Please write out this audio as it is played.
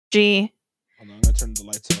G, Hold on, I'm gonna turn the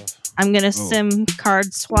lights off. I'm gonna SIM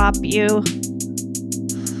card swap you.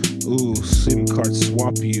 Ooh, SIM card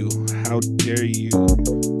swap you. How dare you?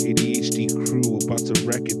 ADHD crew about to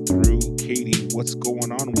wreck it through. Katie, what's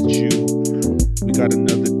going on with you? We got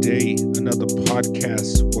another day, another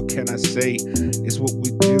podcast. What can I say? It's what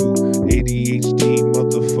we do. ADHD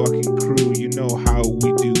motherfucking crew. You know how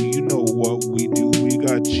we do. You know what we do. We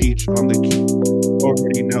got Cheech on the key.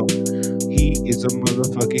 Already know. He is a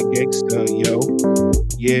motherfucking gangster, yo.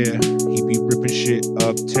 Yeah, he be ripping shit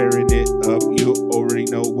up, tearing it up. You already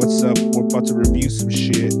know what's up. We're about to review some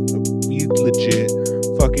shit. We legit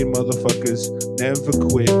fucking motherfuckers. Never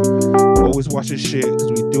quit. Always watching shit because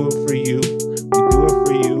we do it for you. We do it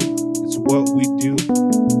for you. It's what we do.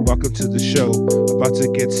 Welcome to the show. About to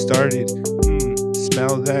get started.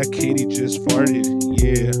 Smell that? Katie just farted.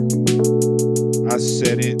 Yeah, I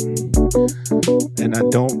said it. And I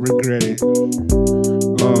don't regret it.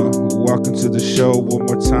 Welcome to the show one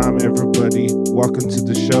more time, everybody. Welcome to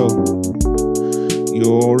the show. You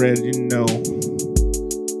already know.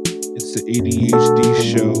 It's the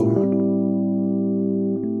ADHD show.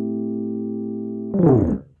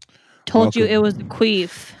 Told you it was a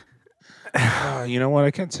queef. You know what?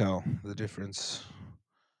 I can't tell the difference.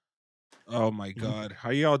 Oh my God. How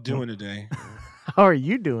y'all doing today? How are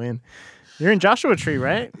you doing? You're in Joshua Tree,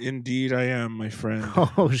 right? Indeed, I am, my friend.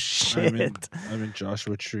 Oh shit! I'm in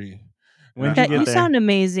Joshua Tree. When did Yeah, you get you there? sound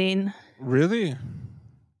amazing. Really?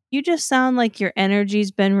 You just sound like your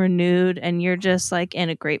energy's been renewed and you're just like in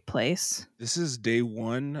a great place. This is day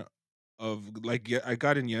one of I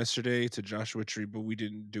got in yesterday to Joshua Tree, but we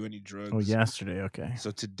didn't do any drugs. Oh, yesterday. Okay.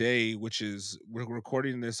 So today, which is we're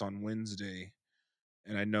recording this on Wednesday,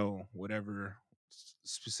 and I know whatever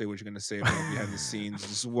say what you're gonna say about behind the scenes.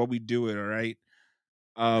 This is what we do it, all right.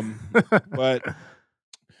 But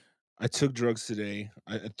I took drugs today.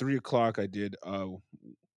 At 3:00, I did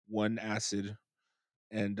one acid,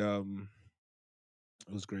 and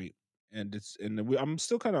it was great. And I'm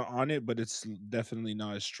still kind of on it, but it's definitely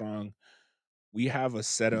not as strong. We have a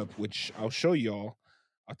setup which I'll show y'all.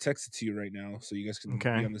 I'll text it to you right now so you guys can be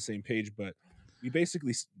Okay. on the same page. But we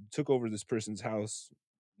basically took over this person's house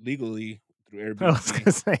legally through I was gonna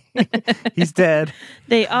Airbnb. say he's dead.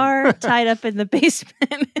 They are tied up in the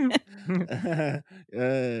basement.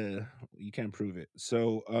 You can't prove it.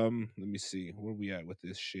 So let me see where we at with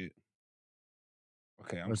this shit.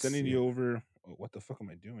 Okay, I'm Let's sending see. you over. Oh, what the fuck am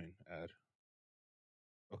I doing? Ad.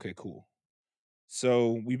 Okay, cool.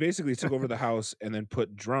 So we basically took over the house and then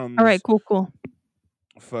put drums, All right, cool.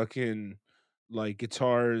 fucking like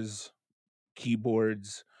guitars,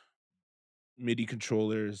 keyboards, MIDI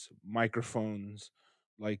controllers, microphones,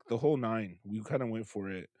 like the whole nine. We kind of went for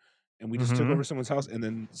it. And we just took over someone's house. And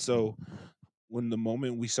then so when the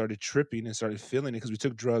moment we started tripping and started feeling it, because we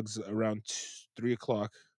took drugs around 3:00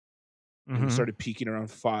 and we started peaking around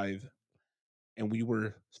 5, and we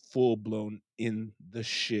were full blown in the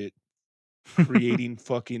shit, creating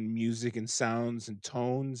fucking music and sounds and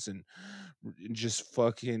tones and just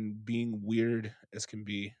fucking being weird as can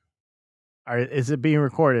be. All right, is it being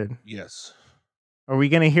recorded? Yes. Are we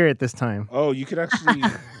gonna hear it this time? Oh, you could actually.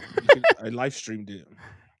 I live streamed it.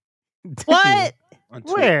 Did What? you? On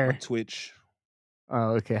Where? On Twitch.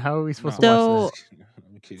 Oh, okay. How are we supposed No. to watch So- this?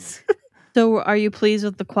 I'm kidding. So are you pleased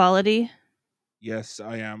with the quality? Yes,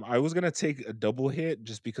 I am. I was gonna take a double hit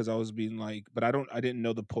just because I was being like, but I didn't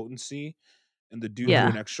know the potency, and the dude Yeah.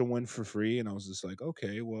 threw an extra one for free, and I was just like,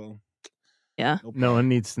 okay, well, Yeah. no No problem. one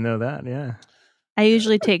needs to know that. Yeah. I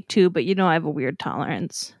usually take 2, but you know I have a weird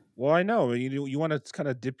tolerance. Well, I know you want to kind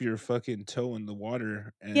of dip your fucking toe in the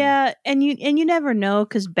water, and Yeah, and you never know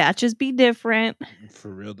because batches be different.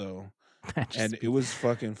 for real though, That just and be- it was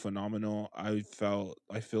fucking phenomenal. I feel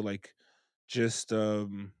like just I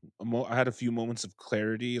had a few moments of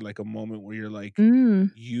clarity, like a moment where you're like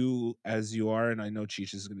you as you are, and I know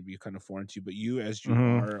Cheech is going to be kind of foreign to you, but you as you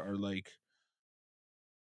are like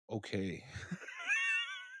okay.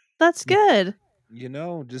 That's good. You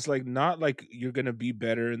know, just like not like you're going to be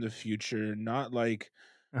better in the future, not like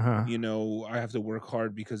you know, I have to work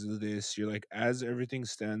hard because of this. You're like, as everything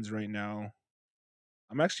stands right now,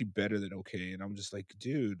 I'm actually better than okay. And I'm just like,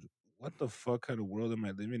 dude, what the fuck kind of world am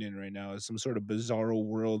I living in right now? It's some sort of bizarro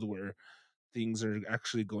world where things are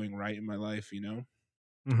actually going right in my life, you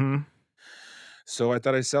know? So I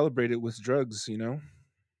thought I'd celebrate it with drugs, you know?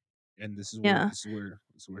 And this is Yeah. where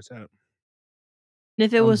it's at. And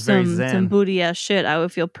if it Sounds was very some zen. booty ass shit, I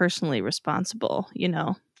would feel personally responsible, you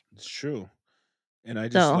know. It's true. And I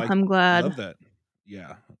just So like I'm glad. love that.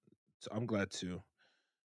 Yeah. So I'm glad too.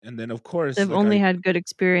 And then of course, I've like only had good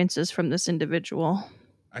experiences from this individual.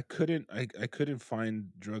 I couldn't find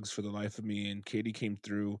drugs for the life of me, and Katie came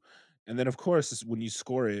through. And then of course when you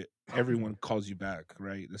score it, everyone calls you back,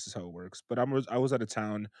 right? This is how it works. But I was out of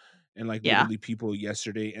town, and like Yeah. literally people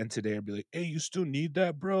yesterday and today would be like, "Hey, you still need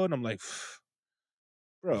that, bro?" And I'm like,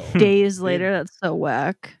 "Bro, Days been later, that's so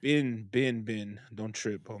whack. been. Don't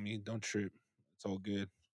trip, homie. Don't trip. It's all good.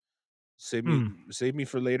 Hmm. Save me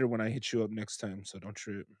for later when I hit you up next time. So don't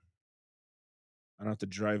trip. I don't have to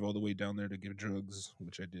drive all the way down there to give drugs,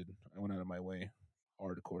 which I did. I went out of my way,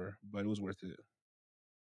 hardcore, but it was worth it.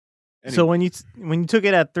 So Anyway, when you took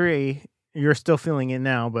it at 3, you're still feeling it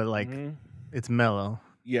now, but like mhm. it's mellow.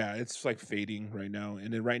 Yeah, it's like fading right now,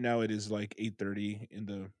 and then right now it is like 8:30 in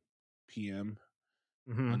the p.m.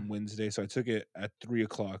 Mm-hmm. on Wednesday. So I took it at 3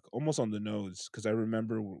 o'clock, almost on the nose, because I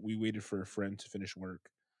remember we waited for a friend to finish work,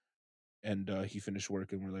 and he finished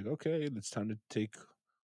work, and we're like, okay, it's time to take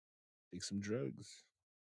some drugs.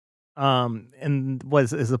 And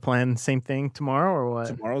is the plan same thing tomorrow or what?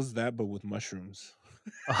 Tomorrow's that, but with mushrooms.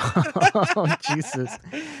 Oh, Jesus.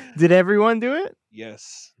 Did everyone do it?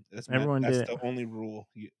 Yes, Everyone that's did it. the only rule.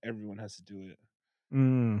 Everyone has to do it.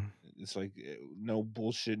 Mm. It's like no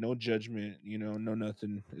bullshit, no judgment, no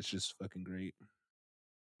nothing. It's just fucking great.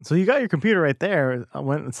 So you got your computer right there.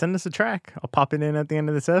 Send us a track. I'll pop it in at the end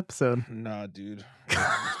of this episode. Nah, dude, it's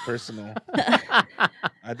personal.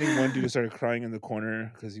 I think one dude started crying in the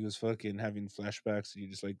corner because he was fucking having flashbacks, and you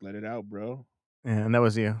just like let it out, bro. And that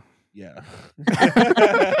was you. Yeah.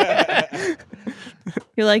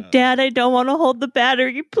 You're like, Dad, I don't want to hold the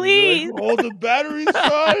battery, You're please. like, hold the battery,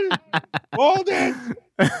 son. Hold it.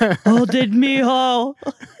 Hold it, mijo.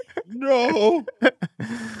 No.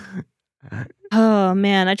 Oh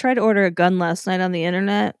man, I tried to order a gun last night on the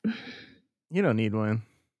internet. You don't need one.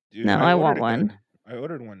 Dude, No, I want ordered a one. gun. I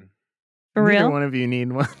ordered one. For Neither real? one of you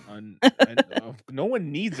need one. No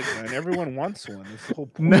one needs a gun. Everyone wants one. That's the whole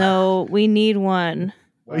point. No, we need one.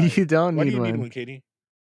 Why? You don't Why need do you one. need one, Katie?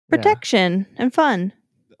 Yeah. Protection and fun.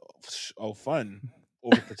 Oh, fun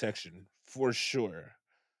over protection for sure.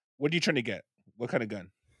 What are you trying to get? What kind of gun?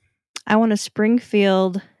 I want a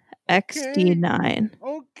Springfield XD9.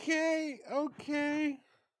 Okay.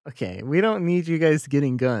 Okay, we don't need you guys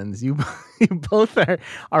getting guns. You both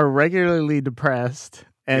are regularly depressed,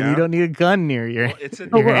 and you Yeah. don't need a gun near your. Well, it's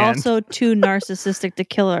But your we're hand. also too narcissistic to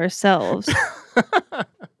kill ourselves.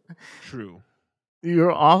 true.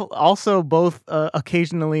 You're also both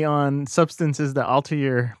occasionally on substances that alter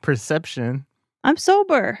your perception. I'm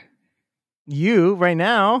sober. You right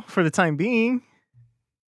now, for the time being.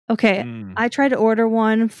 Okay, Mm. I tried to order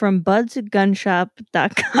one from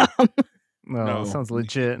budsgunshop.com. No, No. sounds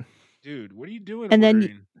legit. Dude, what are you doing? And then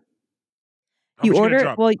ordering? How you much order gonna it,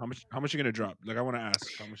 drop? well, How much you gonna drop? Like, I want to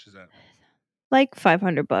ask, how much is that? like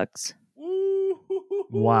 $500.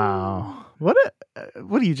 Wow. What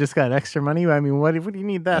do you just got extra money? I mean, what do you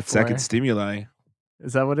need that That for? second stimuli.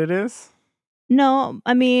 Is that what it is? No,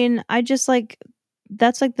 I mean, I just like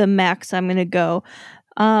that's like the max I'm gonna go.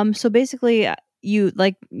 So basically, you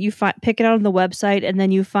pick it out on the website, and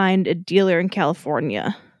then you find a dealer in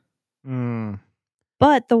California. Mm.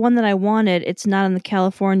 But the one that I wanted, it's not on the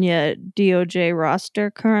California DOJ roster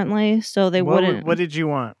currently, so they wouldn't. What did you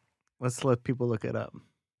want? Let's let people look it up.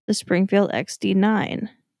 The Springfield XD9.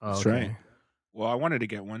 Oh, That's right. Well, I wanted to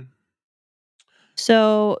get one.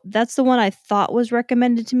 So that's the one I thought was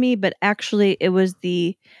recommended to me, but actually it was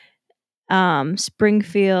the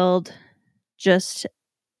Springfield just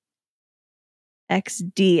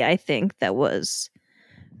XD, I think, that was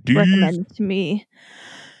recommended to me.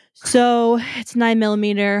 So it's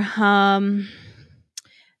 9mm.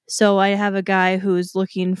 So I have a guy who's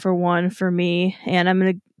looking for one for me, and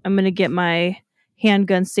I'm gonna get my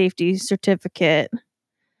handgun safety certificate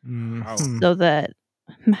so that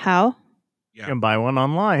how. You can buy one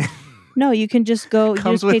online. No, you can just go. Comes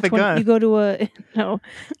you just with pay the gun. You go to a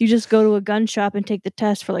You just go to a gun shop and take the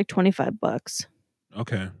test for like $25.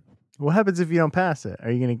 Okay. What happens if you don't pass it?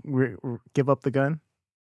 Are you gonna give up the gun?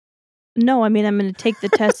 No, I mean I'm going to take the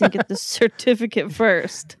test and get the certificate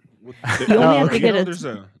first. Well, You only have to get it.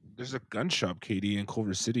 There's a gun shop, Katie, in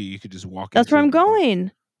Culver City. You could just walk. That's where I'm into.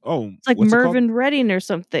 going. Oh, It's like what's it called? Mervyn Redding or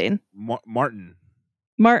something. Martin.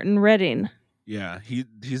 Martin Redding. Yeah,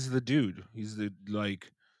 he's the dude. He's the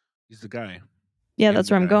guy. Yeah,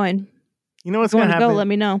 that's where I'm going. You know what's If you gonna want to happen? go, let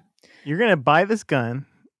me know. You're gonna buy this gun,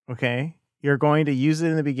 okay? You're going to use it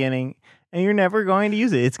in the beginning, and you're never going to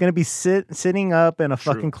use it. It's gonna be sitting up in a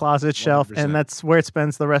True. fucking closet shelf, 100%. and that's where it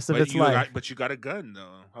spends the rest of its life. But you got a gun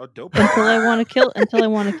though. How dope! Until I want to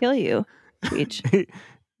kill you. Cheech.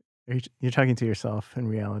 You're talking to yourself in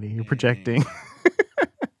reality. You're Dang. projecting.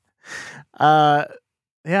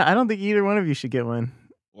 Yeah, I don't think either one of you should get one.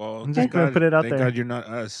 Well, I'm just thank gonna God, put it out thank there. God you're not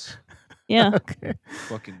us. Yeah. Okay.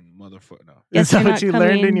 Fucking motherfucker. No, Guess Is that you're what not you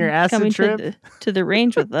learned in your acid coming trip? to the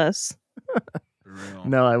range with us. for real.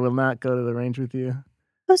 No, I will not go to the range with you.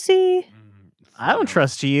 Pussy. For I don't real.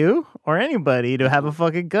 trust you or anybody to have a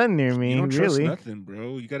fucking gun near me. You don't really? trust nothing,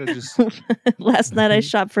 bro. You gotta just. Last night I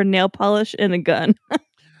shot for nail polish and a gun.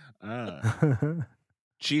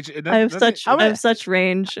 Cheech. I have such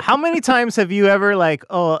range. How many times have you ever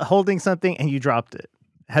holding something and you dropped it?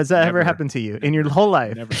 Has that ever Never. happened to you in your whole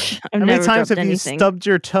life? Never. I've How many never times have dropped you anything. stubbed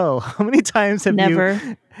your toe? How many times have Never.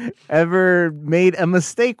 you ever made a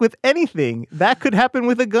mistake with anything? That could happen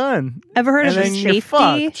with a gun. Ever heard And of then a you're safety?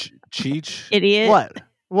 fucked. Cheech. Idiot.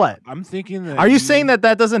 What? I'm thinking that. Are you saying that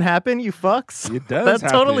doesn't happen, you fucks? It does That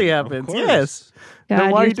totally happen, happens. of Yes. God,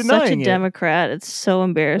 Then why are you you're such a denying it? Democrat. It's so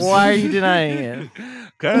embarrassing. Why are you denying it?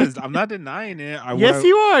 Because I'm not denying it. Yes,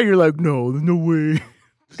 you are. You're like, no, there's no way.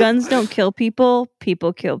 Guns don't kill people.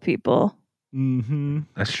 People kill people. Mm-hmm.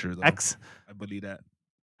 That's true, though. I believe that.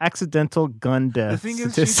 Accidental gun death The thing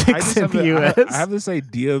is, statistics in the U.S. I have this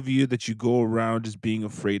idea of you that you go around just being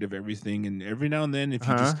afraid of everything, and every now and then, if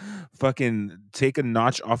you just fucking take a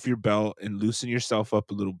notch off your belt and loosen yourself up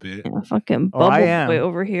a little bit. Yeah, fucking Oh, bubble I am. boy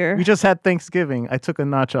over here. We just had Thanksgiving. I took a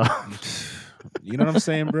notch off. You know what I'm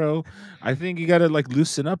saying, bro? I think you gotta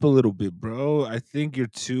loosen up a little bit, bro. I think you're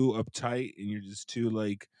too uptight and you're just too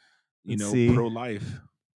pro-life.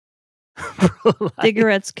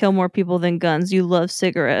 Cigarettes kill more people than guns. You love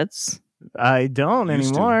cigarettes. I don't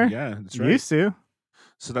Used to. anymore. Yeah, that's right. Used to.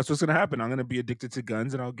 So that's what's gonna happen. I'm gonna be addicted to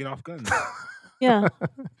guns and I'll get off guns. Yeah.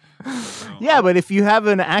 Yeah, but if you have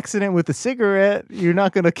an accident with a cigarette, you're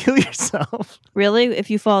not going to kill yourself. Really? If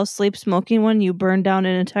you fall asleep smoking one, you burn down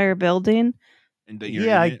an entire building? And that you're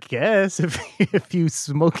Yeah, in I it. guess if you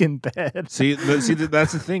smoke in bed. See, that's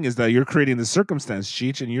the thing is that you're creating the circumstance,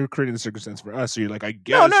 Cheech, and you're creating the circumstance for us. So you're like, I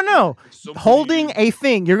guess. No. Holding a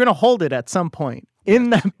thing, you're going to hold it at some point. In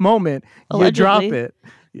that moment, you drop Allegedly. it.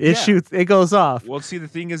 It shoots. It goes off. Well, see, the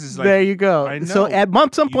thing is like, there you go. I know. So at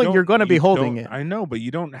some point, you're going to be holding it. I know, but you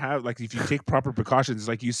don't have if you take proper precautions. It's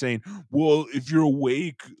like you saying, well, if you're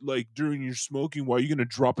awake during your smoking, why are you gonna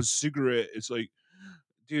drop a cigarette? It's like,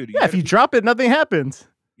 dude. Yeah, if you drop it, nothing happens.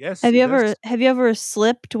 Yes. Have you ever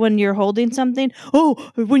slipped when you're holding something? Oh,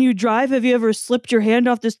 when you drive, have you ever slipped your hand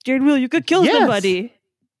off the steering wheel? You could kill somebody.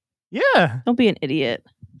 Yeah. Don't be an idiot.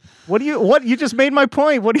 What you just made my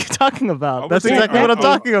point. What are you talking about? That's saying, exactly what I'm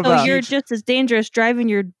talking about. So you're just as dangerous driving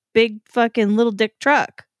your big fucking little dick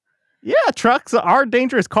truck. Yeah, trucks are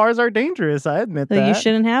dangerous. Cars are dangerous. I admit So that. you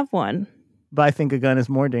shouldn't have one. But I think a gun is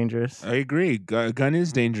more dangerous. I agree. Gun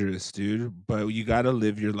is dangerous, dude. But you gotta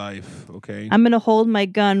live your life, okay? I'm gonna hold my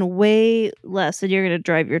gun way less than you're gonna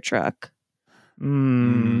drive your truck.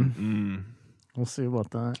 We'll see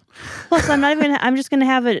about that. Plus, I'm just gonna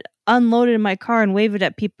have it unloaded in my car and wave it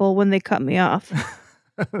at people when they cut me off.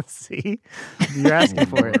 See, you're asking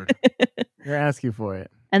for it. You're asking for it.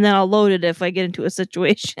 And then I'll load it if I get into a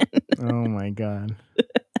situation. Oh my god.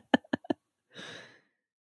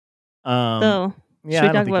 So, yeah, should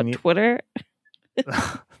we talk about Twitter?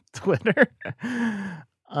 Twitter.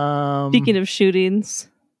 Speaking of shootings,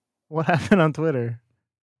 what happened on Twitter?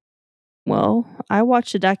 Well, I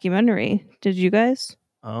watched a documentary. Did you guys?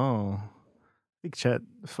 Oh, I think Chet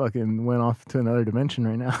fucking went off to another dimension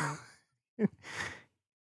right now.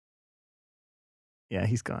 Yeah,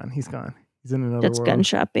 he's gone. He's in another That's world. gun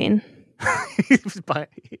shopping.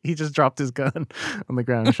 He just dropped his gun on the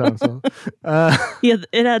ground and shot himself. Yeah,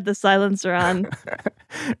 it had the silencer on.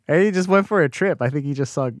 And he just went for a trip. I think he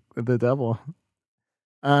just saw the devil.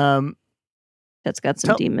 That's got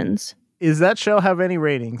some demons. Does that show have any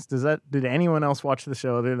ratings? Did anyone else watch the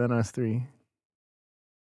show other than us three?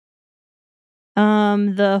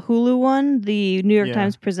 The Hulu one, the New York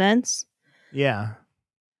Times Presents. Yeah.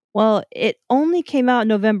 Well, it only came out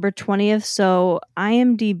November 20th, so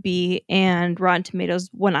IMDb and Rotten Tomatoes,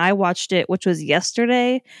 when I watched it, which was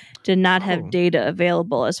yesterday, did not have data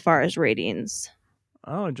available as far as ratings.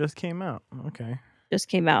 Oh, it just came out. Okay. Just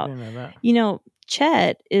came out. I didn't know that. You know,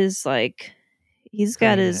 Chet is he's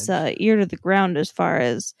got his ear to the ground as far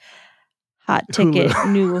as hot ticket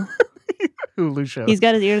new Hulu show. He's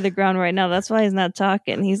got his ear to the ground right now. That's why he's not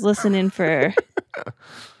talking. He's listening for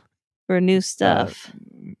new stuff.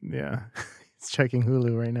 Yeah. He's checking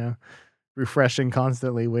Hulu right now. Refreshing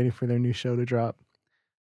constantly, waiting for their new show to drop.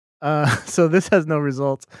 So this has no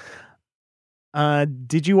results.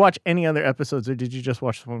 Did you watch any other episodes or did you just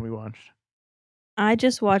watch the one we watched? I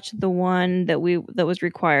just watched the one that was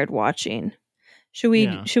required watching. Should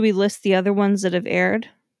we list the other ones that have aired?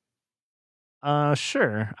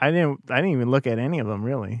 Sure. I didn't even look at any of them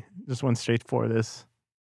really. Just went straight for this.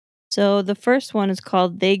 So the first one is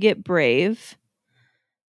called They Get Brave.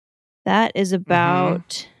 That is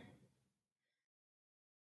about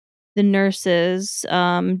the nurses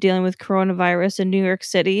dealing with coronavirus in New York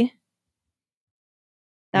City.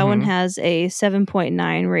 That one has a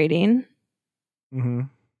 7.9 rating.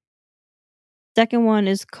 Second one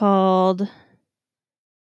is called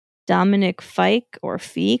Dominic Fike or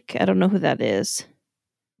Feek. I don't know who that is.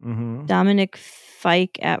 Dominic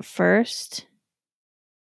Fike at First.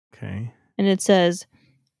 Okay. And it says,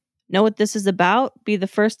 know what this is about? Be the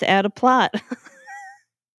first to add a plot.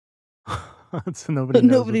 So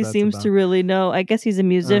nobody seems to really know. I guess he's a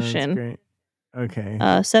musician. That's great. Okay.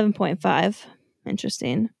 7.5.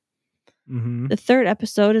 Interesting. The third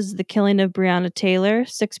episode is The Killing of Breonna Taylor,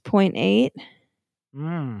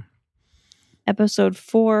 6.8. Episode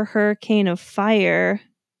 4, Hurricane of Fire.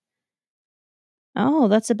 Oh,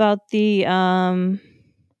 that's about the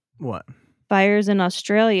what? Fires in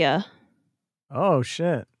Australia. Oh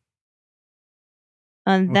shit.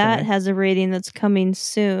 And that has a rating that's coming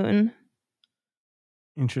soon.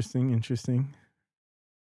 Interesting.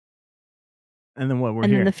 And then what?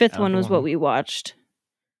 Then the fifth one was what we watched.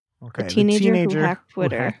 Okay. A teenager who hacked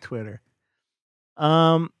Twitter.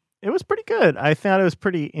 It was pretty good. I thought it was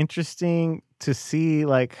pretty interesting to see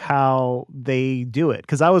like how they do it,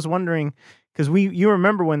 because I was wondering, because you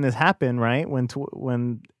remember when this happened, right?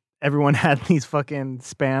 When everyone had these fucking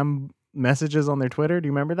spam messages on their Twitter. Do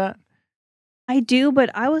you remember that? I do,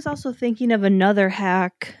 but I was also thinking of another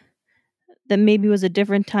hack that maybe was a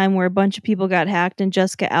different time where a bunch of people got hacked, and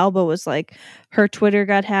Jessica Alba was like, her Twitter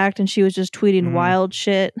got hacked and she was just tweeting wild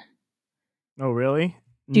shit. Oh, really?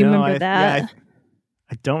 Do you remember that? Yeah,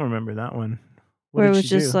 I don't remember that one. Where it was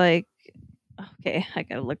just like, okay, I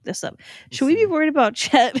gotta look this up. Should we be worried about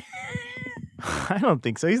Chet? I don't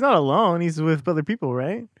think so. He's not alone. He's with other people,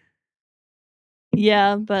 right?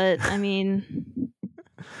 Yeah, but I mean,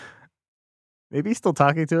 maybe he's still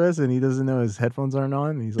talking to us and he doesn't know his headphones aren't on.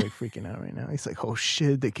 And he's like freaking out right now. He's like, oh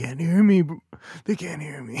shit, they can't hear me. They can't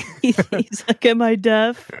hear me. He's like, am I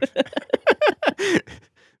deaf?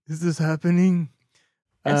 Is this happening?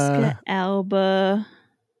 Jessica Alba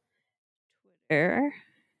Twitter.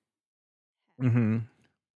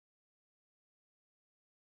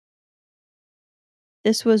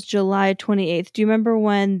 This was July 28th. Do you remember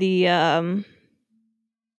when the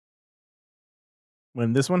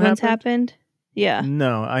when this one happened? Yeah.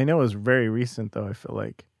 No, I know it was very recent though. I feel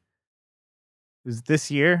like it was this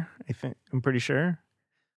year. I'm pretty sure,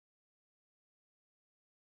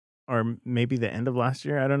 or maybe the end of last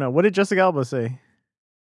year. I don't know. What did Jessica Alba say?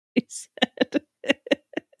 He said,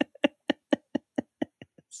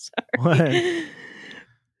 sorry. What?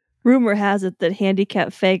 Rumor has it that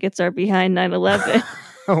handicapped faggots are behind 9/11.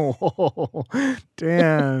 Oh,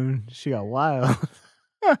 damn. She got wild.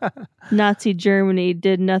 Nazi Germany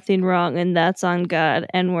did nothing wrong, and that's on God.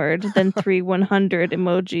 N-word. Then 3 100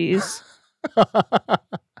 emojis.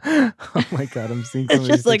 Oh my God, I'm seeing it's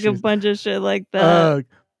just like pictures. A bunch of shit like that.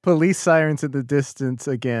 Police sirens in the distance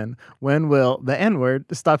again. When will the N-word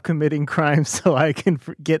stop committing crimes so I can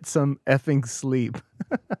get some effing sleep?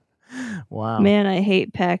 Wow. Man, I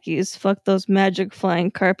hate Packies. Fuck those magic flying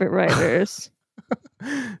carpet riders.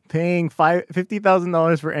 Paying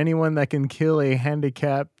 $50,000 for anyone that can kill a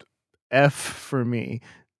handicapped F for me.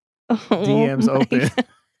 DMs open.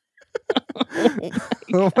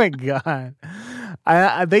 Oh my God.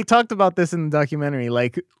 They talked about this in the documentary.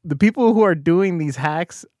 Like, the people who are doing these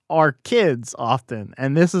hacks are kids often.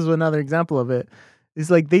 And this is another example of it. It's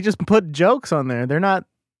like they just put jokes on there. They're not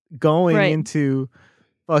going into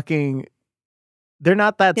fucking... They're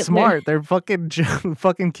not that Hitler. Smart. They're fucking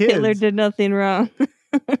kids. Hitler did nothing wrong.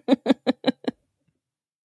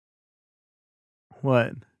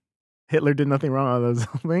 What? Hitler did nothing wrong on those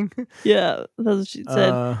thing? Yeah, that's what she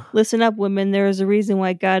said. Listen up, women. There is a reason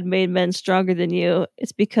why God made men stronger than you.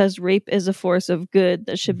 It's because rape is a force of good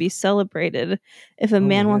that should be celebrated. If a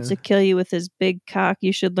man wants to kill you with his big cock,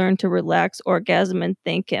 you should learn to relax, orgasm, and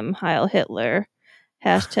thank him. Heil Hitler.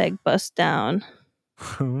 # bust down.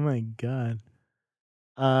 Oh my God.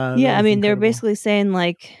 Yeah, I mean, they're basically saying,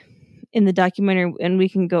 like, in the documentary, and we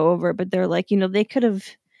can go over it, but they're like, they could have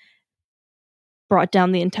brought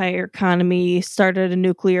down the entire economy, started a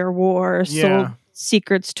nuclear war, sold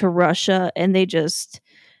secrets to Russia, and they just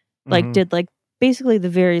did like basically the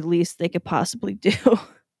very least they could possibly do.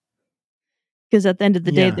 Because at the end of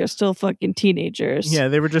the day, they're still fucking teenagers. Yeah,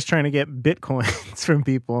 they were just trying to get bitcoins from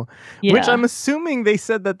people, which I'm assuming they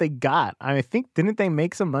said that they got. I think, didn't they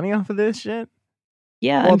make some money off of this shit?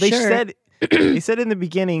 Yeah, well, they said in the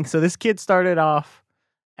beginning. So this kid started off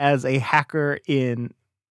as a hacker in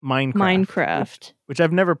Minecraft. which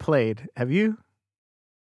I've never played. Have you?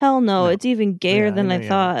 Hell no, No. it's even gayer Yeah, than I I know you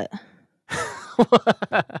thought.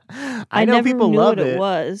 I know never people knew love what it it.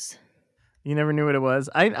 was. You never knew what it was.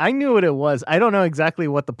 I knew what it was. I don't know exactly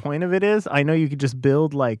what the point of it is. I know you could just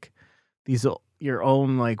build like these your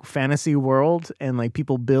own like fantasy world, and like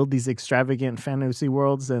people build these extravagant fantasy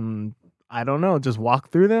worlds, and I don't know, just walk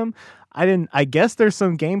through them. I guess there's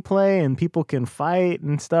some gameplay and people can fight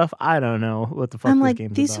and stuff. I don't know what the fuck I'm this like,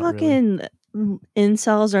 game's these about, really. fucking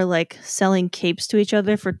incels are like selling capes to each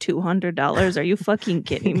other for $200. Are you fucking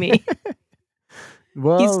kidding me?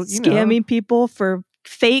 Well, He's scamming people for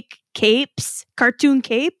fake capes, cartoon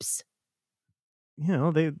capes.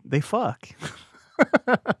 They fuck.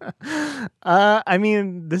 I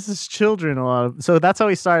mean, this is children a lot of, so that's how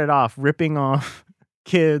he started off, ripping off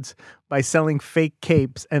kids by selling fake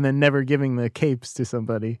capes and then never giving the capes to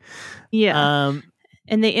somebody. Yeah.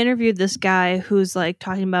 And they interviewed this guy who's like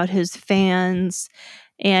talking about his fans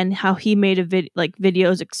and how he made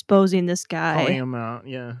videos exposing this guy, calling him out.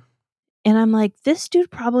 Yeah. And I'm like, this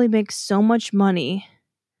dude probably makes so much money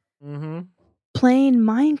playing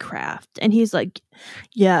Minecraft. And he's like,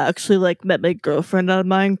 yeah, actually like met my girlfriend on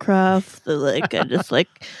Minecraft. Like I just like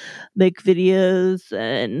make videos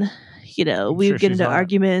and we get into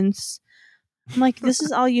arguments. I'm like, this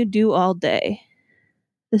is all you do all day.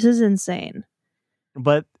 This is insane.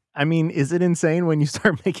 But I mean, is it insane when you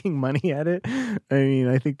start making money at it? I mean,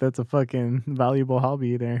 I think that's a fucking valuable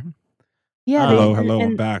hobby there. Yeah. Hello,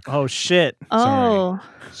 I'm back. Oh shit.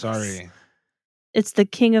 Sorry. It's the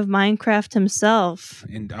king of Minecraft himself.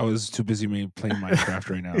 And I was too busy playing Minecraft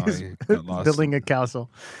right now. I got lost. Building a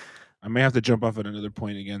castle. I may have to jump off at another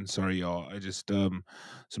point again. Sorry, y'all. I just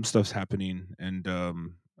some stuff's happening, and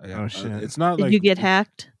oh shit. It's not Did like you get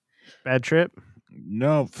hacked? Bad trip?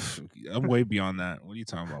 No, I'm way beyond that. What are you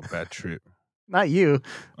talking about? Bad trip? Not you.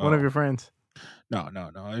 One of your friends. No.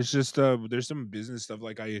 It's just there's some business stuff.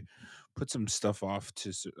 Like I put some stuff off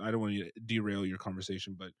to. I don't want to derail your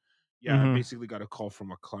conversation, but yeah, I basically got a call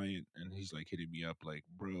from a client, and he's like hitting me up, like,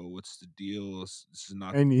 "Bro, what's the deal? This is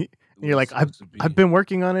not." And you're like, I've been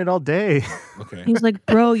working on it all day. Okay. He's like,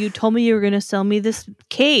 "Bro, you told me you were gonna sell me this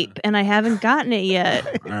cape, and I haven't gotten it yet."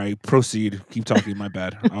 All right, proceed. Keep talking. My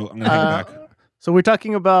bad. I'm gonna hang back. So we're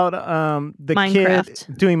talking about the Minecraft.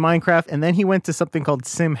 kid doing Minecraft, and then he went to something called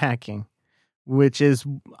sim hacking, which is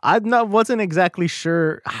wasn't exactly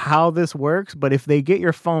sure how this works, but if they get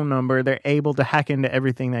your phone number, they're able to hack into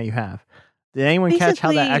everything that you have. Did anyone catch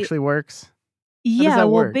how that actually works? Yeah,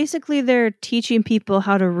 well, basically they're teaching people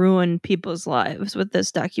how to ruin people's lives with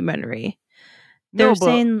this documentary. They're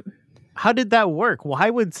saying, how did that work? Why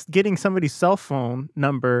would getting somebody's cell phone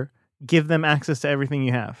number give them access to everything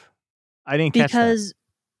you have? I didn't catch that. Because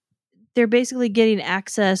they're basically getting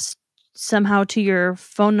access somehow to your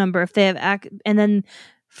phone number if they have and then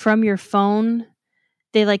from your phone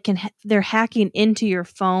they they're hacking into your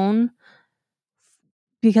phone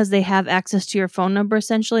because they have access to your phone number,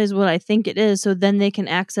 essentially, is what I think it is. So then they can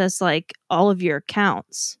access like all of your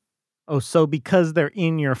accounts. Oh, so because they're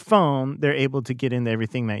in your phone, they're able to get into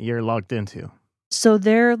everything that you're logged into. So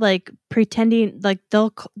they're like pretending, like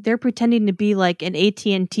they're pretending to be like an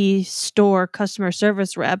AT&T store customer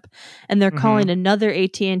service rep, and they're calling another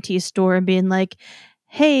AT&T store and being like,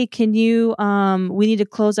 "Hey, can you? We need to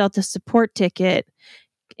close out the support ticket."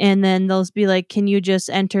 And then they'll be like, "Can you just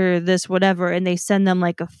enter this whatever?" And they send them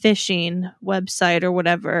like a phishing website or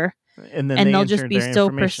whatever, and they'll just be so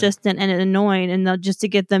persistent and annoying, and they'll just to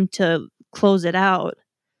get them to close it out,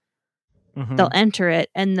 they'll enter it,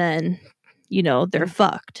 and then they're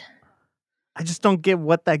fucked. I just don't get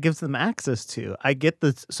what that gives them access to. I get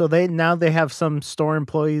this. So they have some store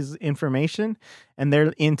employees' information, and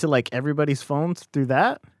they're into like everybody's phones through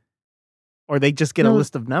that, or they just get a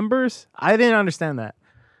list of numbers. I didn't understand that.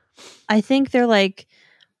 I think they're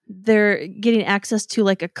getting access to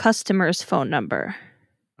like a customer's phone number.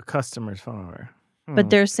 A customer's phone number. But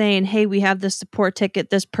they're saying, "Hey, we have this support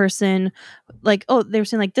ticket. This person, they're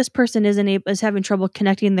saying like this person is having trouble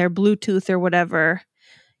connecting their Bluetooth or whatever.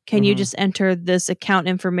 Can you just enter this account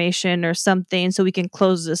information or something so we can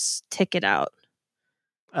close this ticket out?"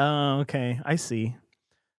 Oh, okay, I see.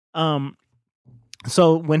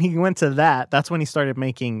 So when he went to that's when he started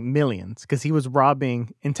making millions, because he was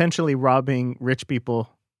intentionally robbing rich people,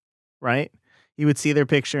 right? He would see their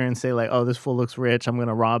picture and say like, "Oh, this fool looks rich. I'm going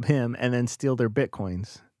to rob him," and then steal their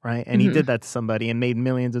Bitcoins, right? And he did that to somebody and made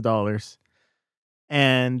millions of dollars.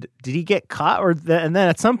 And did he get caught? And then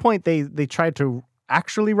at some point they tried to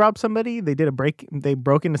actually rob somebody. They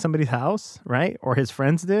broke into somebody's house, right? Or his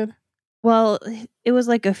friends did? Well, it was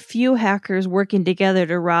like a few hackers working together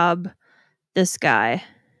to rob this guy.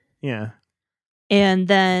 Yeah. And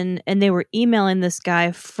they were emailing this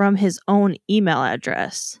guy from his own email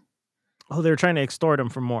address. Oh, they were trying to extort him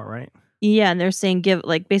for more, right? Yeah, and they're saying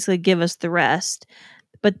basically give us the rest.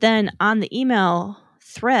 But then on the email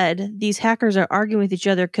thread, these hackers are arguing with each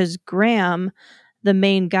other because Graham, the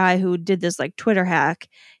main guy who did this like Twitter hack,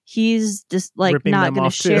 he's just like Ripping not them going to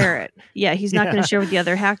off, too. share it. Yeah, he's not going Yeah. to share with the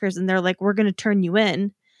other hackers, and they're like, we're going to turn you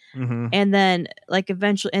in. Mm-hmm. And then like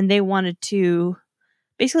eventually, and they wanted to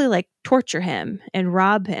basically like torture him and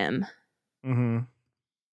rob him. Mm-hmm.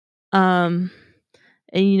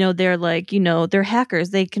 And they're like, they're hackers.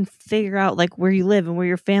 They can figure out like where you live and where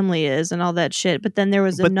your family is and all that shit. But then there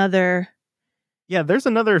was another. Yeah, there's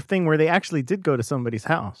another thing where they actually did go to somebody's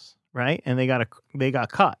house, right? And they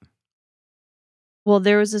got caught. Well,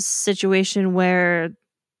 there was a situation where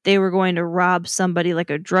they were going to rob somebody, like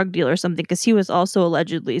a drug dealer or something, because he was also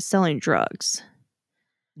allegedly selling drugs.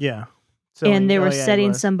 Yeah. And they were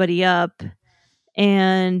setting somebody up,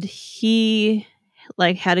 and he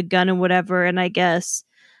like had a gun and whatever. And I guess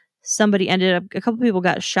somebody a couple people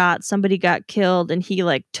got shot, somebody got killed, and he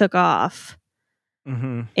like took off.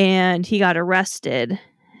 Mm-hmm. And he got arrested.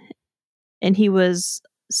 And he was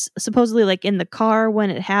supposedly like in the car when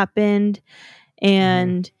it happened.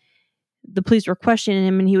 And the police were questioning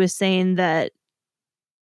him, and he was saying that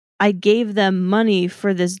I gave them money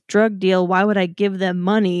for this drug deal. Why would I give them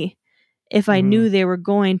money if I knew they were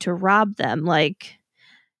going to rob them? Like,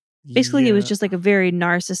 basically, he was just like a very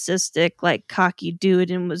narcissistic, like cocky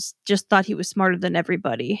dude, and was just thought he was smarter than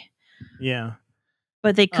everybody. Yeah.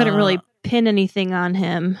 But they couldn't really pin anything on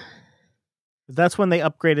him. That's when they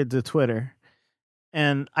upgraded to Twitter.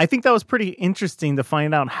 And I think that was pretty interesting to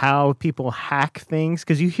find out how people hack things.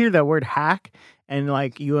 Because you hear that word hack, and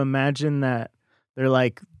like you imagine that they're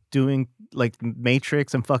like doing like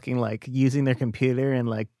Matrix and fucking like using their computer and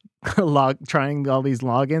like trying all these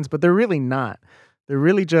logins, but they're really not. They're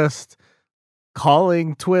really just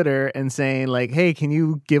calling Twitter and saying like, hey, can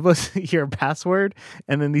you give us your password?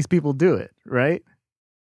 And then these people do it, right?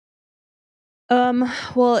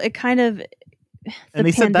 Well, it kind of, and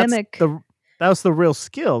they pandemic... said that was the real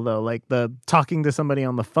skill though, like the talking to somebody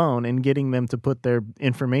on the phone and getting them to put their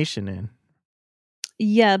information in.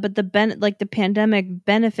 Yeah, but the pandemic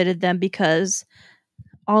benefited them because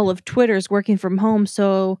all of Twitter's working from home.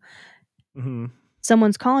 So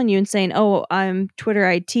someone's calling you and saying, "Oh, I'm Twitter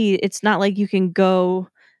IT." It's not like you can go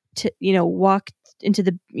to walk into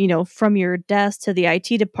the from your desk to the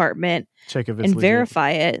IT department, check if it's and legit.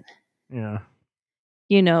 Verify it. Yeah,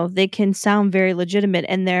 they can sound very legitimate,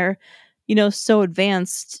 and they're so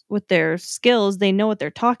advanced with their skills. They know what they're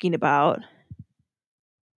talking about.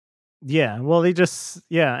 Yeah, well, they just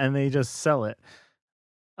sell it.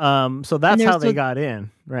 So that's how they got in,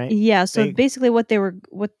 right? Yeah. So basically, what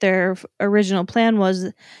their original plan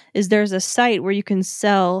is there's a site where you can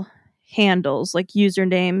sell handles, like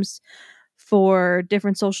usernames, for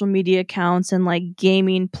different social media accounts and like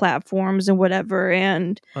gaming platforms and whatever.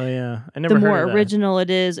 And oh yeah, I never the heard more of that. original it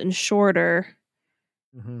is and shorter,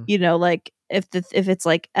 like if it's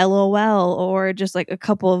like LOL or just like a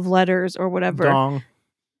couple of letters or whatever.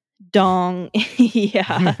 Dong.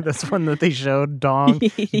 Yeah. That's one that they showed. Dong,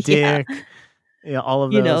 dick, all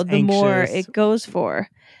of those. The more it goes for.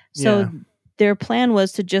 So their plan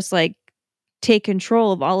was to just like take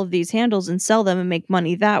control of all of these handles and sell them and make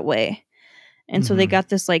money that way. And so they got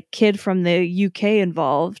this like kid from the UK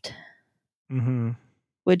involved,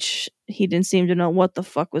 which he didn't seem to know what the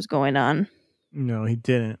fuck was going on. No, he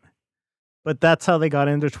didn't. But that's how they got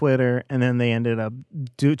into Twitter, and then they ended up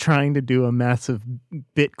trying to do a massive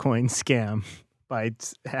Bitcoin scam by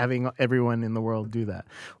having everyone in the world do that.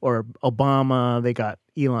 Or Obama, they got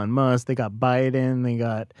Elon Musk, they got Biden, they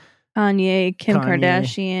got Kanye, Kim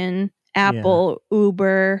Kardashian, Apple,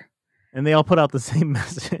 Uber. And they all put out the same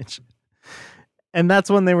message. And that's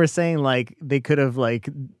when they were saying like they could have like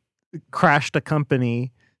crashed a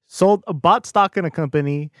company, bought stock in a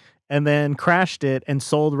company, and then crashed it and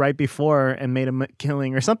sold right before and made a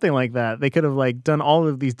killing or something like that. They could have like done all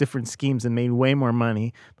of these different schemes and made way more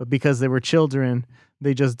money. But because they were children,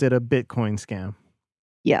 they just did a Bitcoin scam.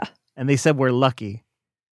 Yeah. And they said, we're lucky.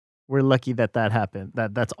 We're lucky that happened.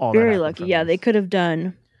 That's all. Very lucky. Yeah. They could have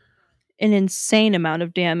done an insane amount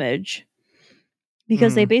of damage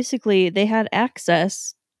because they had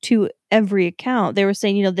access to every account. They were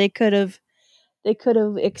saying, they could have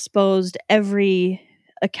exposed every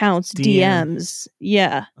account's DMs.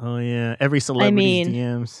 Yeah. Oh yeah. Every celebrity's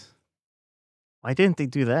DMs. Why didn't they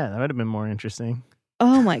do that? That would have been more interesting.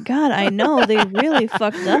 Oh my God. I know. They really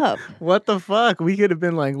fucked up. What the fuck? We could have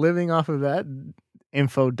been like living off of that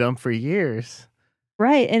info dump for years.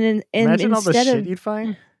 Right. And imagine all the shit you'd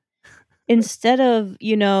find. instead of,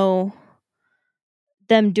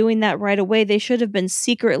 them doing that right away, they should have been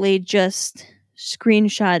secretly just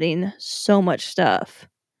screenshotting so much stuff.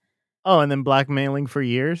 Oh, and then blackmailing for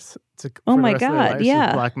years Oh for the my rest of their God, lives, just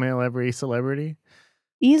yeah. blackmail every celebrity.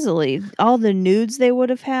 Easily. All the nudes they would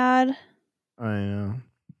have had. I know.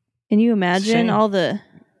 Can you imagine Shame. all the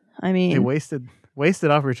I They mean,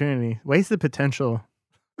 wasted opportunity, wasted potential.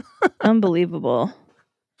 unbelievable.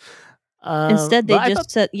 Instead, they But I thought,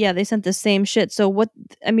 just said, yeah, they sent the same shit. So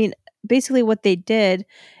basically what they did,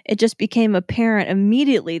 it just became apparent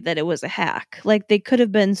immediately that it was a hack. Like they could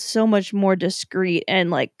have been so much more discreet and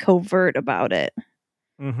like covert about it.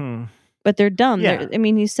 mhm. But they're dumb. Yeah.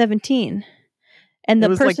 He's 17. And It the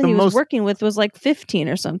was like person the he was most working with was like 15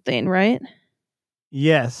 or something, right?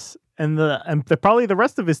 Yes, and probably the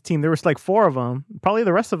rest of his team. There was like 4 of them. Probably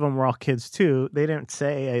the rest of them were all kids too. They didn't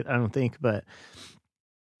say. I don't think, but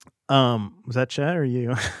was that Chet or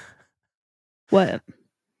you? What?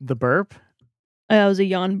 The burp? That was a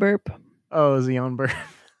yawn burp. Oh, it was a yawn burp.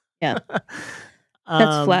 Yeah.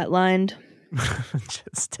 That's flatlined.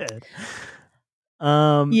 Just dead.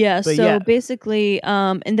 Yeah, but so yeah, basically,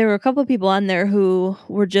 and there were a couple of people on there who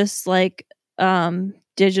were just like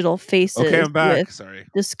digital faces Okay, I'm back. with Sorry.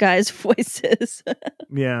 disguised voices.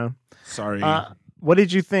 yeah. Sorry. What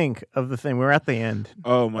did you think of the thing? We're at the end.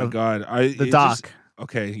 Oh my God. The doc.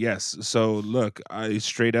 Okay, yes. So look, I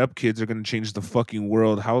straight up kids are gonna change the fucking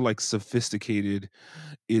world. How like sophisticated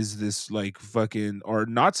is this like fucking or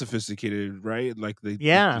not sophisticated, right? Like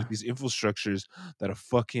Yeah. these infrastructures that a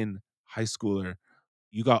fucking high schooler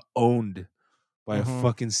you got owned by a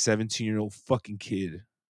fucking 17-year-old fucking kid.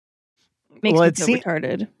 Makes me feel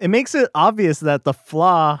retarded. It makes it obvious that the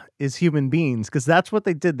flaw is human beings because that's what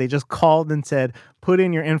they did. They just called and said, "Put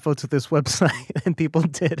in your info to this website," and people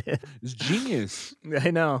did it. It's genius.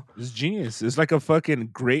 I know. It's genius. It's like a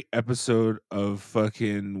fucking great episode of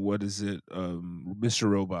fucking what is it, Mr.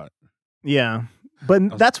 Robot. Yeah.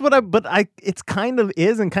 But that's what it's kind of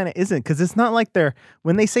is and kind of isn't because it's not like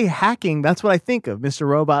when they say hacking, that's what I think of. Mr.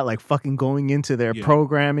 Robot like fucking going into their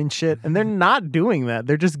program and shit. And they're not doing that.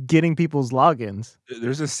 They're just getting people's logins.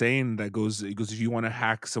 There's a saying that goes, if you want to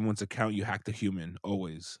hack someone's account, you hack the human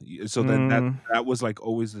always. So then that was like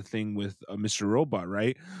always the thing with Mr. Robot,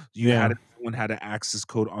 right? Someone had an access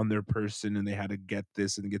code on their person and they had to get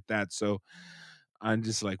this and get that. So I'm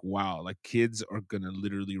just like, wow, like kids are gonna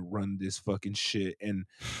literally run this fucking shit, and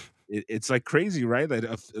it's like crazy, right?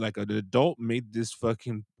 That like an adult made this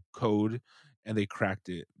fucking code and they cracked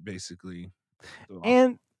it basically. So,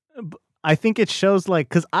 and I think it shows like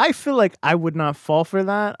because I feel like I would not fall for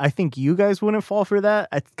that. I think you guys wouldn't fall for that.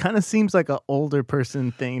 It kind of seems like an older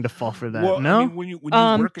person thing to fall for that. well, no, I mean, when you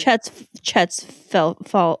work Chet's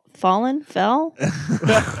fallen.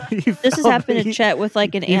 This has happened to Chet with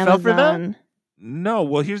like an Amazon. No,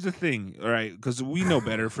 well, here's the thing, all right, because we know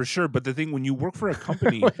better for sure. But the thing, when you work for a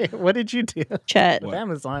company, Wait, what did you do? Chet, with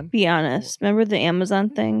Amazon. Be honest. Remember the Amazon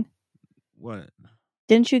thing? What?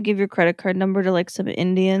 Didn't you give your credit card number to like some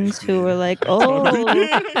Indians who were like, "Oh,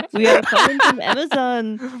 we are calling from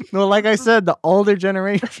Amazon"? No, like I said, the older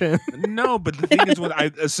generation. No, but the thing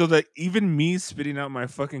is, so that even me spitting out my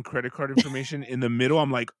fucking credit card information in the middle,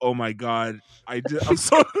 I'm like, oh my God, I'm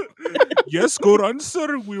so. Yes, go on,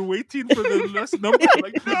 sir. We're waiting for the last number. I'm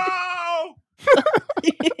like, no.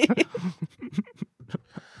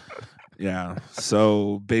 Yeah.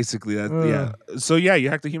 So basically, So you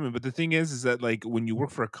hack the human. But the thing is that like when you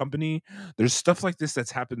work for a company, there's stuff like this that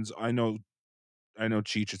happens. I know,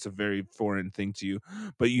 Cheech, it's a very foreign thing to you,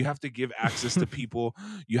 but you have to give access to people.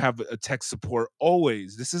 You have a tech support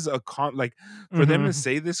always. This is like for them to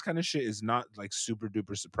say this kind of shit is not like super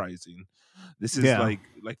duper surprising. This is like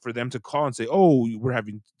for them to call and say, "Oh, we're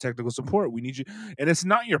having technical support. We need you," and it's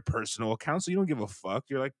not your personal account, so you don't give a fuck.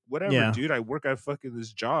 You're like, whatever, dude. I work at fucking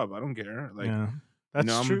this job. I don't care. Like,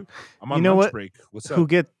 that's true. I'm on lunch break. What's up?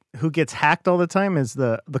 Who gets hacked all the time is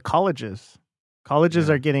the colleges. Colleges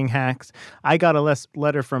are getting hacked. I got a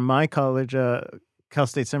letter from my college, Cal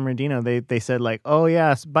State San Bernardino. They said like, oh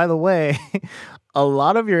yes, by the way, a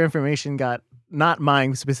lot of your information got, not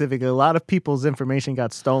mine specifically, a lot of people's information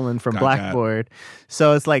got stolen from Blackboard.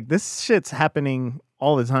 So it's like this shit's happening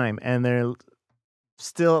all the time, and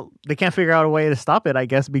they can't figure out a way to stop it. I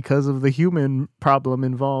guess because of the human problem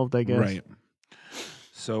involved. I guess. Right.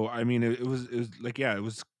 So I mean, it was like it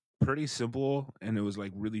was pretty simple, and it was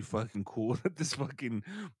like really fucking cool that this fucking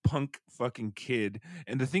punk fucking kid.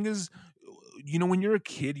 And the thing is, when you're a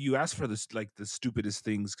kid, you ask for this like the stupidest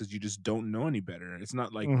things because you just don't know any better. It's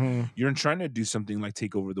not like you're trying to do something like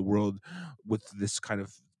take over the world with this kind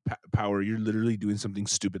of power, you're literally doing something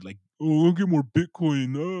stupid like, oh, I'll get more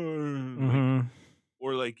Bitcoin, like,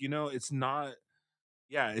 or like, it's not.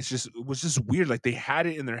 Yeah, it was just weird. Like they had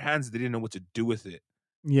it in their hands, they didn't know what to do with it.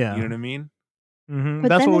 Yeah. You know what I mean? But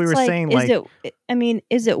That's then what we it's were like, saying. is Like,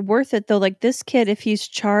 is it worth it though? Like this kid, if he's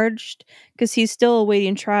charged, because he's still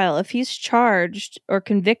awaiting trial, if he's charged or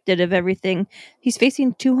convicted of everything, he's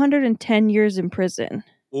facing 210 years in prison.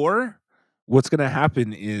 Or what's gonna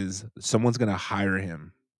happen is someone's gonna hire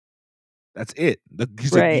him. That's it.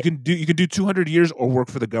 He's like, you can do 200 years or work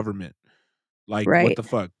for the government. Like what the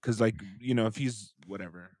fuck? Because like if he's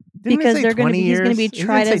whatever. Because he's going to be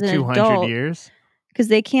tried as an 200 adult. Years. Because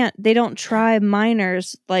they don't try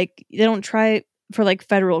minors, like they don't try for like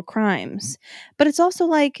federal crimes. But it's also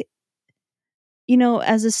like,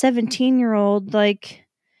 as a 17-year-old, like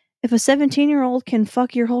if a 17-year-old can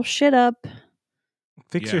fuck your whole shit up,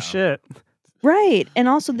 fix your shit, right? And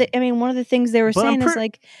also, one of the things they were saying is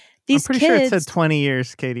like these I'm pretty kids. Sure it said 20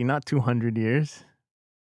 years, Katie, not 200 years.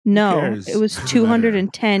 No, it was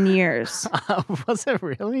 210 years. Was it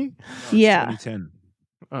really? No, yeah. 2010.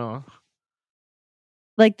 Oh.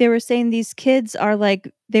 Like they were saying these kids are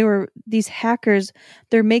like, these hackers,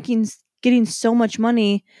 they're getting so much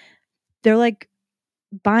money. They're like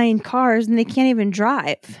buying cars and they can't even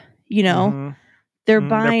drive, They're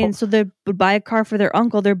buying, so they would buy a car for their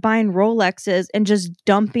uncle. They're buying Rolexes and just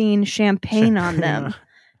dumping champagne on them.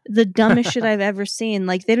 The dumbest shit I've ever seen.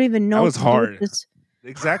 Like they don't even know. That was hard.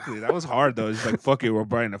 Exactly. That was hard though. It's like, fuck it, we're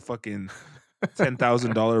buying a fucking $10,000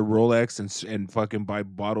 Rolex and fucking buy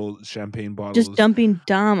champagne bottles. Just dumping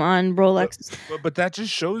dumb on Rolex. But that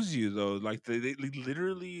just shows you though, like they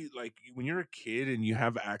literally, like when you're a kid and you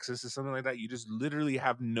have access to something like that, you just literally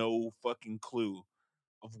have no fucking clue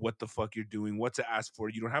of what the fuck you're doing, what to ask for.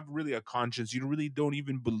 You don't have really a conscience. You really don't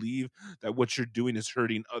even believe that what you're doing is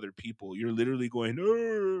hurting other people. You're literally going,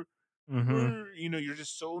 you're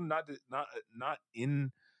just so not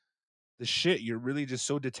in the shit. You're really just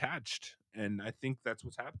so detached. And I think that's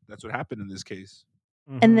what's happened. That's what happened in this case.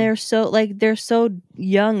 And they're so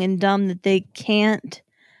young and dumb that they can't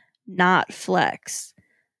not flex.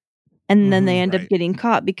 And then they end up getting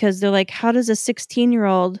caught because they're like, how does a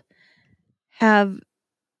 16-year-old have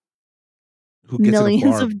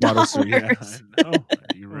millions of dollars? Yeah, I know.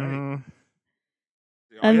 You're right.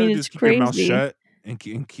 I mean, it's keep crazy. Your mouth shut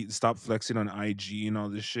and stop flexing on IG and all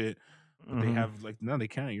this shit. But they have no, they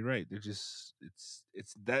can't. You're right. They're just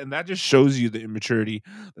it's that, and that just shows you the immaturity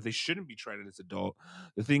that they shouldn't be trying as adult.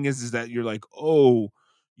 The thing is that you're like, oh,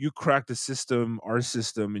 you cracked the system, our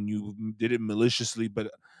system, and you did it maliciously,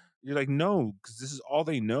 but you're like, no, because this is all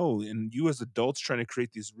they know, and you as adults trying to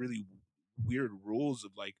create these really weird rules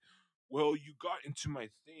of like, well, you got into my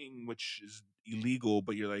thing, which is illegal,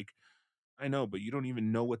 but you're like, I know, but you don't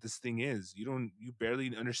even know what this thing is. You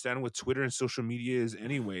barely understand what Twitter and social media is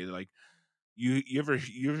anyway. Like, you ever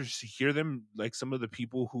hear them, like some of the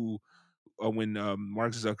people who when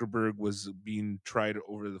Mark Zuckerberg was being tried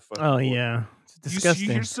over the fucking court, yeah, it's disgusting.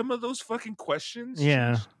 You hear some of those fucking questions?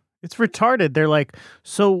 Yeah. Jeez. It's retarded. They're like,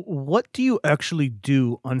 so what do you actually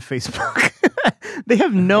do on Facebook? They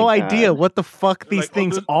have no idea what the fuck these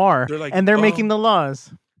things are, and they're making the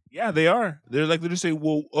laws. Yeah, they are. They're just saying,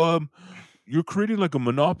 well, you're creating like a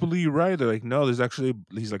monopoly, right? They're like, no, there's actually.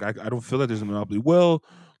 He's like, I don't feel that there's a monopoly. Well,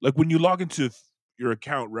 like when you log into your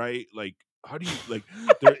account, right? Like, how do you like?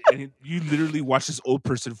 And you literally watch this old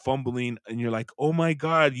person fumbling, and you're like, oh my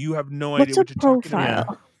god, you have no idea what you're talking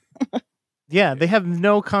about. Yeah, they have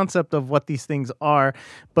no concept of what these things are,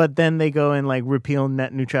 but then they go and like repeal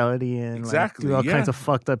net neutrality and like, do all kinds of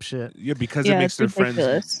fucked up shit. Yeah, because it makes their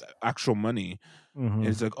friends actual money. And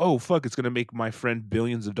it's like, oh fuck, it's gonna make my friend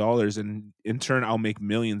billions of dollars, and in turn I'll make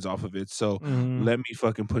millions off of it. So let me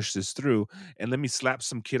fucking push this through, and let me slap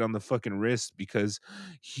some kid on the fucking wrist because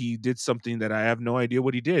he did something that I have no idea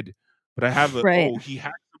what he did. But I have he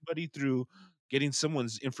hacked somebody through getting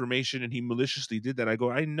someone's information, and he maliciously did that. I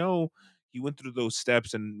go, I know he went through those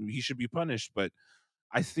steps and he should be punished, but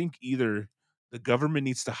I think either the government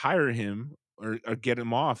needs to hire him or get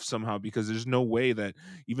him off somehow, because there's no way that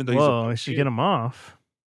even though they should get him off.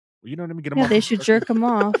 Well, you know what I mean? Get him off. They should jerk him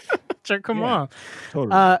off. Jerk him off.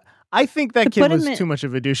 Totally. I think that kid was too much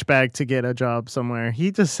of a douchebag to get a job somewhere.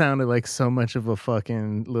 He just sounded like so much of a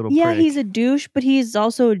fucking little prick. He's a douche, but he's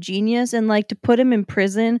also a genius, and like to put him in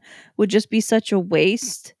prison would just be such a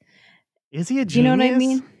waste. Is he a genius? You know what I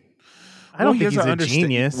mean? I don't think he's a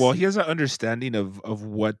genius. Well, he has an understanding of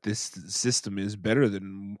what this system is better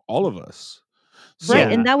than all of us. So,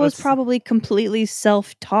 Right, and that was let's- probably completely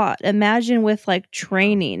self-taught. Imagine with like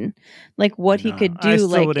training, like what he know. could I do, still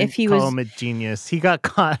like wouldn't if he call was. him a genius. He got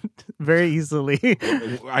caught very easily.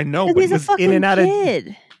 I know, 'Cause but he's a was in fucking and out of-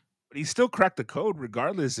 kid. but he still cracked the code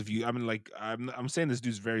regardless. If you, I mean, like, I'm saying this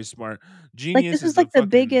dude's very smart. Like Genius this is is like the fucking,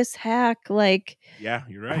 biggest hack. Like, Yeah,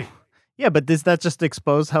 you're right. Yeah, but does that just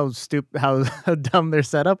expose how how dumb their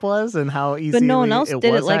setup was and how easy but no one else it did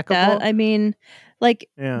it was like that. hackable? I mean, like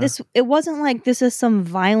Yeah. this. It wasn't like this is some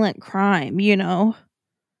violent crime, you know.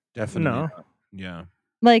 Definitely. No. not. Yeah.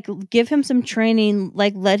 Like give him some training.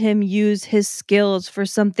 Like let him use his skills for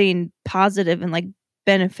something positive and like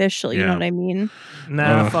beneficial. You know Yeah. what I mean?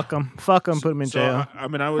 Nah, Ugh. fuck him. Fuck him. Put him in So, jail. I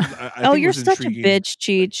mean, I Oh, think it you're was such intriguing. a bitch,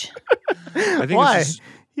 Cheech. I think Why? it's just,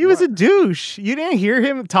 He was a what? douche. You didn't hear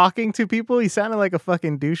him talking to people. He sounded like a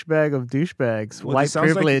fucking douchebag of douchebags. Well, White this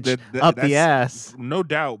sounds like privilege that- up the that's- ass. No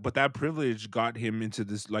doubt, but that privilege got him into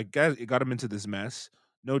this. Like, it got him into this mess.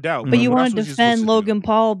 No doubt. But you what want else to was he supposed defend to do? Logan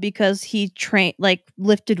Paul because he trained, like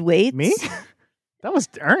lifted weights? Me? That was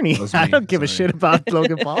Ernie. That was I me, don't give a sorry. shit about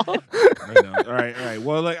Logan Paul. I know. All right.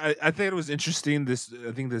 Well, like, I think it was interesting.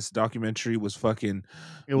 I think this documentary was fucking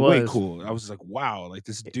It way was. cool. I was like, wow, like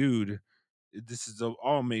this dude, this is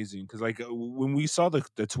all amazing. Because like when we saw the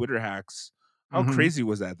Twitter hacks, how Mhm. crazy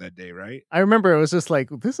was that day, right? I remember it was just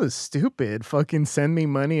like, this is stupid. Fucking send me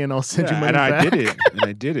money and I'll send you Yeah, money and back.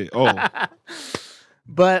 I did it. Oh,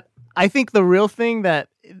 But I think the real thing that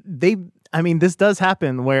this does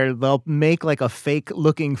happen where they'll make like a fake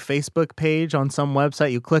looking Facebook page on some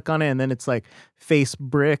website. You click on it and then it's like face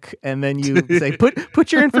brick. And then you say,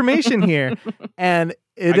 put your information here. And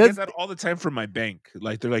it I does. get that all the time from my bank.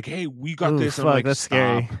 Like they're like, "Hey, we got Ooh, this." I'm fuck, like, that's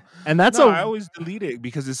 "Stop." scary. And that's No, I always delete it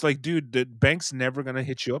because it's like, dude, the bank's never gonna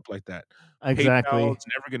hit you up like that. exactly. PayPal is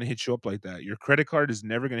never gonna hit you up like that. Your credit card is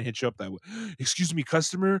never gonna hit you up that way. Excuse me,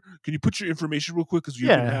 customer, can you put your information real quick because you've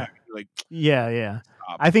been Yeah. hacked? You're like, Yeah.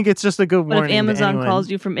 stop. I think it's just a good What warning. if to Amazon anyone.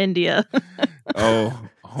 calls you from India? Oh,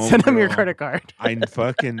 Send them your homegirl. credit card. I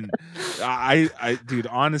fucking, dude.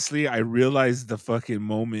 Honestly, I realized the fucking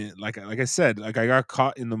moment. Like I said, like I got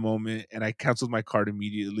caught in the moment, and I canceled my card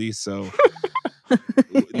immediately. So,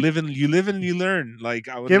 you live and you learn. Like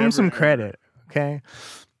I would Give him never, some ever- credit. Okay.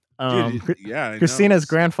 dude. Yeah, I know. Christina's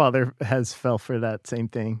grandfather has fell for that same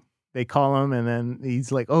thing. They call him and then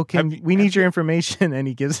he's like, "Oh, we need your information," and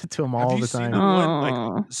he gives it to him all Have you the seen time. the one like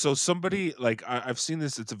Oh. so somebody like I've seen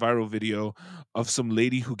this, it's a viral video of some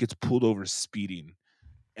lady who gets pulled over speeding,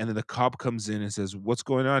 and then the cop comes in and says, "What's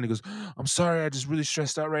going on?" He goes, "I'm sorry, I just really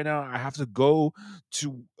stressed out right now. I have to go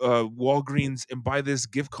to Walgreens and buy this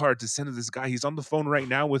gift card to send to this guy. He's on the phone right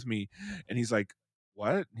now with me." And he's like,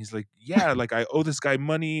 "What?" And he's like, "Yeah, like I owe this guy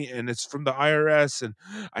money and it's from the IRS and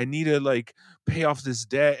I need to like pay off this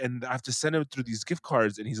debt and I have to send him through these gift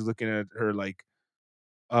cards." And he's looking at her like,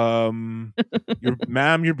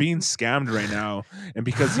 you're being scammed right now. And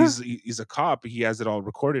because he's a cop, he has it all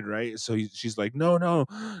recorded, right? So she's like, no.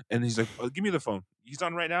 And he's like, "Oh, give me the phone. He's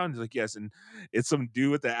on right now." And he's like, "Yes." And it's some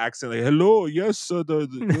dude with the accent like, "Hello, yes,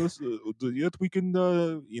 yes, we can,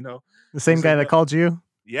 you know." The same He's guy like, that called you.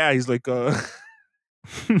 Yeah, he's like,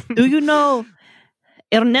 Do you know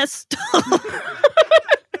Ernesto?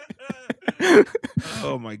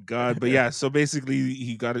 oh my god. But yeah, so basically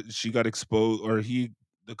she got exposed, or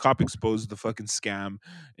the cop exposed the fucking scam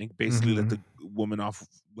and basically let the woman off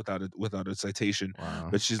without a citation. Wow.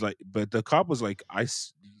 But she's like, but the cop was like, I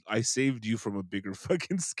saved you from a bigger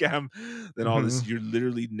fucking scam than all this. You're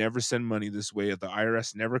literally never send money this way. The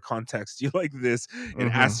IRS never contacts you like this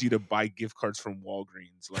and asks you to buy gift cards from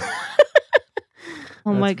Walgreens. Like,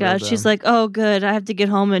 Oh my That's real god. She's dumb. like, "Oh good, I have to get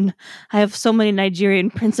home and I have so many Nigerian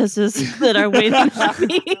princesses that are waiting for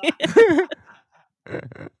me."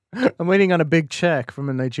 I'm waiting on a big check from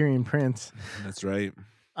a Nigerian prince. that's right.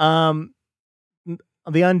 The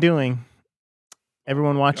Undoing.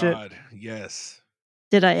 Everyone watch it? God, yes.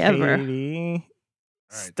 Did I ever? Katie.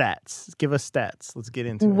 All right. Stats. Give us stats. Let's get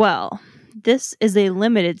into it. Well, this is a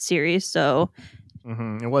limited series, so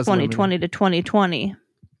It was 2020 limited. to 2020.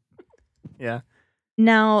 Yeah.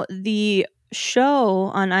 Now, the show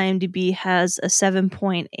on IMDb has a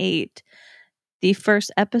 7.8. The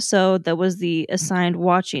first episode that was the assigned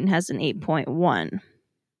watching has an 8.1.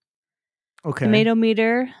 Okay. Tomato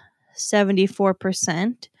meter,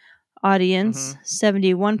 74%. Audience,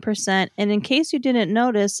 71%. And in case you didn't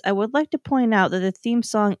notice, I would like to point out that the theme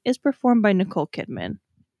song is performed by Nicole Kidman.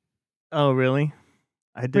 Oh, really?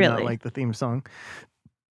 I did not Really? like the theme song.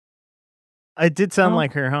 It did sound Oh.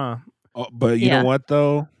 like her, huh? Oh, but you Yeah. know what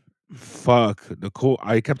though? Fuck Nicole.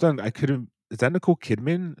 I couldn't. Is that Nicole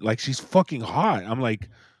Kidman? Like she's fucking hot. I'm like,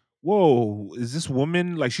 whoa, is this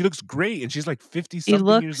woman like she looks great and she's like 50 She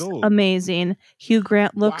something years looks old. amazing. Hugh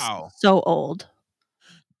Grant looks Wow. so old.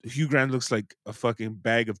 Hugh Grant looks like a fucking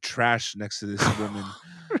bag of trash next to this woman.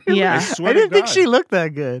 Yeah. I swear I didn't to think God. she looked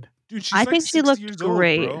that good. Dude, she's I like think she 60 looked years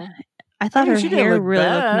great. old, bro. I thought mean, her she didn't hair look really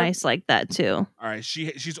looked bad. nice like that too. All right,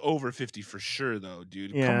 she's over 50 for sure though,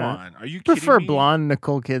 dude. Come Yeah. on. Are you kidding Prefer me? blonde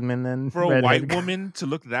Nicole Kidman than For a redhead. white woman to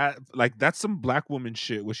look that like that's some black woman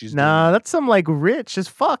shit what she's Nah, doing. that's some like rich as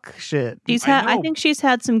fuck shit. I think she's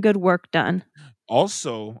had some good work done.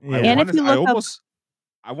 Also, Yeah. And if you look up,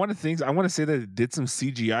 I want to say that it did some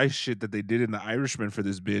CGI shit that they did in The Irishman for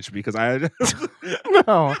this bitch because I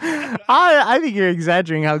No, I think you're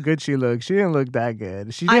exaggerating how good she looked. She didn't look that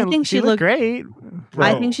good. She looked great. Bro,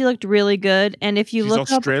 I think she looked really good. And if you she's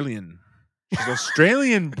look Australian. She's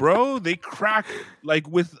Australian, bro. They crack like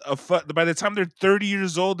with a by the time they're 30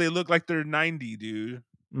 years old, they look like they're 90, dude.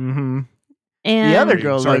 Mm-hmm. And the other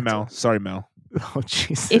girl, Sorry, Mel. Oh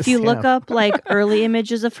Jesus! If you look up like early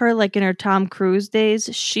images of her, like in her Tom Cruise days,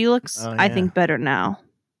 she looks, I think, better now.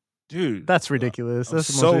 Dude, that's ridiculous. That's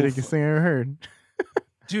the most ridiculous thing I ever heard.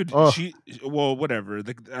 Dude, whatever.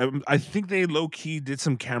 I think they low key did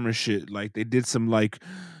some camera shit. Like they did some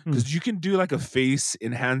because you can do like a face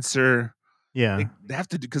enhancer. Yeah, they have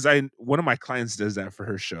to do because one of my clients does that for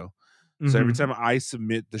her show. So every time I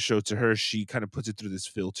submit the show to her, she kind of puts it through this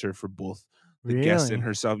filter for both the guest and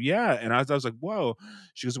herself. Yeah, and I was like, whoa.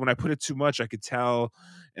 She goes, when I put it too much, I could tell,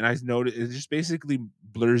 and I noticed it just basically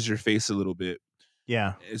blurs your face a little bit.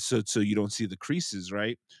 Yeah. So you don't see the creases,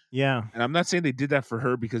 right? Yeah. And I'm not saying they did that for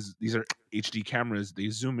her because these are HD cameras. They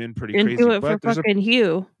zoom in pretty Didn't crazy. do it for fucking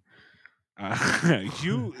Hugh.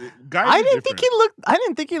 Hugh, guys, I didn't think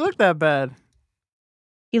he looked that bad.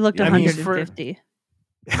 He looked 150.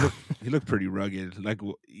 He looked pretty rugged,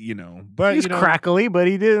 but he's crackly, but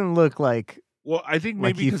he didn't look like. Well, I think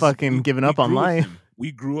maybe he fucking given up on life.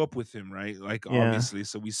 We grew up with him, right? Obviously,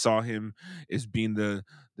 so we saw him as being the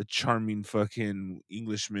charming fucking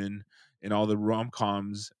Englishman in all the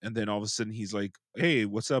rom-coms, and then all of a sudden he's like, "Hey,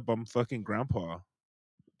 what's up? I'm fucking grandpa."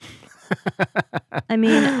 I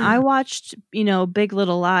mean, I watched, Big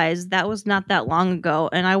Little Lies. That was not that long ago,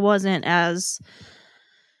 and I wasn't as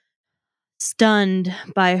stunned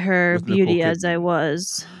by her beauty as I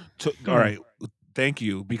was. All right. Thank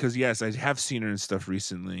you, because yes, I have seen her and stuff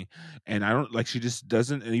recently, and I don't she just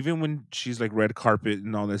doesn't. And even when she's like red carpet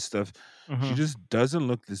and all that stuff, she just doesn't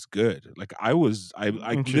look this good. Like I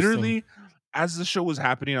literally, as the show was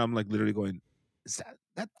happening, I'm like literally going, "Is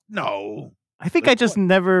that no?" I think I just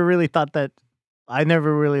never really thought that. I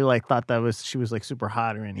never really thought that she was like super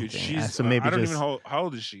hot or anything. Dude, so maybe I don't even know how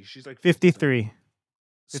old is she? She's like 53.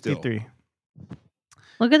 53.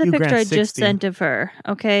 Look at the picture I just sent of her.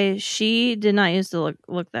 Okay, she did not used to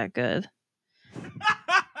look that good.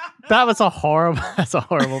 That's a horrible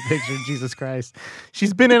picture. Jesus Christ.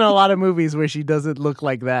 She's been in a lot of movies where she doesn't look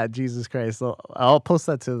like that. Jesus Christ. So I'll post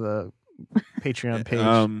that to the Patreon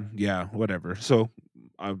page. Yeah, whatever. So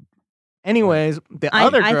anyways, the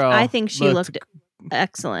other girl, I think she looked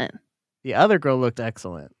excellent. The other girl looked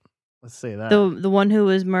excellent. Let's say that. The one who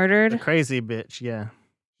was murdered? The crazy bitch, yeah.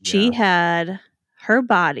 She had her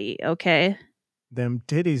body, okay? Them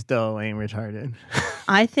titties though ain't retarded.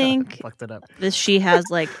 I think fucked it up. That she has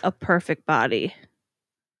like a perfect body.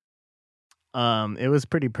 It was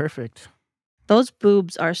pretty perfect. Those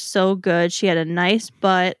boobs are so good. She had a nice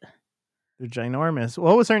butt. They're ginormous.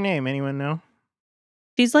 What was her name? Anyone know?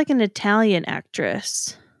 She's like an Italian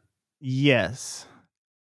actress. Yes.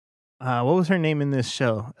 What was her name in this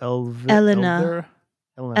show? Elena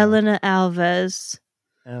Alves.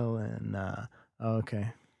 Elena. Oh, okay.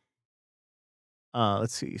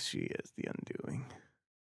 Let's see. She is The Undoing.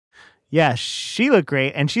 Yeah, she looked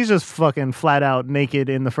great, and she's just fucking flat out naked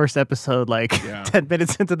in the first episode. 10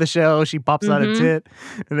 minutes into the show, she pops out a tit,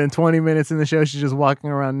 and then 20 minutes in the show, she's just walking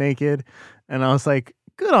around naked. And I was like,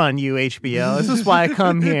 good on you, HBO. This is why I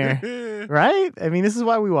come here, right? I mean, this is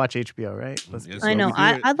why we watch HBO, right? I know.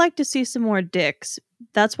 I'd like to see some more dicks.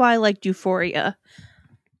 That's why I liked Euphoria.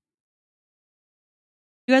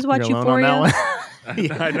 You guys watch Euphoria?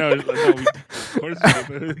 I know.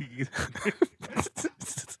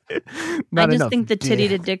 I just think the titty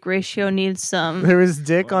to dick ratio needs some. There was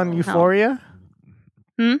dick on Euphoria?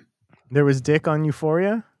 There was dick on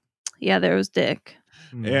Euphoria? Yeah, there was dick.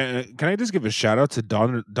 Yeah, can I just give a shout out to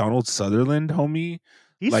Donald Sutherland, homie?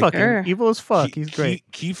 He's fucking evil as fuck. He's great.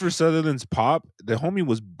 Kiefer Sutherland's pop. The homie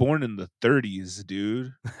was born in the 30s,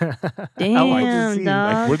 dude. Damn,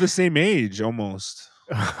 dog. We're the same age almost.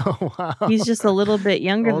 Oh, wow. He's just a little bit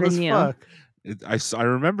younger than you. Fuck. I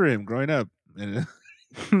remember him growing up.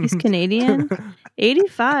 He's Canadian.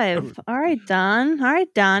 85. All right, Don. All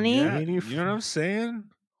right, Donnie. Yeah, you know what I'm saying?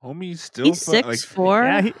 Homie still He's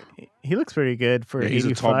 6'4". Yeah, he looks pretty good for he's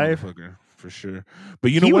 85. a tall motherfucker for sure.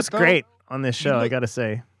 But you know He what? was though? great on this show, I look- gotta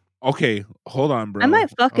say. Okay, hold on, bro. I might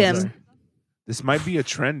fuck Oh, him. sorry. This might be a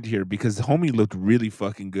trend here because the homie looked really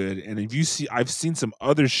fucking good. And if you see, I've seen some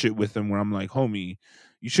other shit with him where I'm like, homie,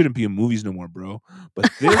 you shouldn't be in movies no more, bro.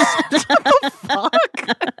 But this, Fuck.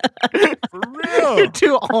 for real, You're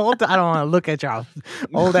too old. I don't want to look at your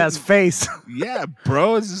old ass face. yeah,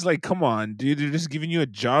 bro. It's just like, come on, dude. They're just giving you a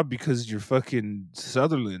job because you're fucking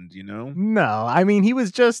Sutherland, you know? No, I mean he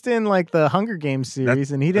was just in like the Hunger Games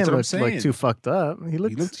series, and he that's didn't what I'm look like saying. too fucked up. He He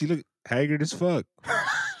looked looked haggard as fuck.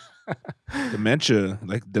 Dementia,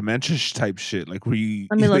 like dementia type shit, like where you.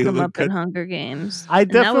 Let me look they him up in cut- Hunger Games. I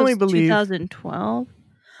And that definitely was believe. 2012.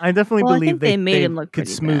 I definitely Well, I believe think they made him look could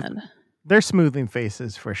pretty smooth. bad. They're smoothing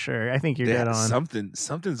faces for sure. I think you're they dead have on.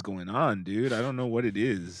 something's going on, dude. I don't know what it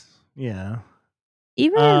is. Yeah.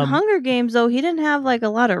 Even in Um, Hunger Games, though, he didn't have like a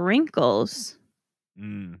lot of wrinkles.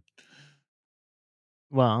 Mm.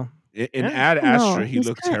 Well. In Yeah, Ad I don't know. Astra, he He's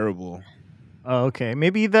looked kinda- terrible. Oh, okay.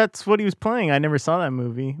 Maybe that's what he was playing. I never saw that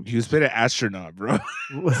movie. He was playing an astronaut, bro.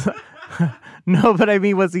 No, but I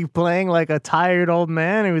mean, was he playing like a tired old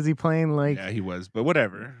man, or was he playing like? Yeah, he was, but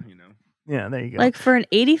whatever, you know. Yeah, there you go. Like for an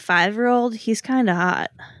 85-year-old, he's kind of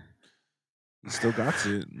hot. He still got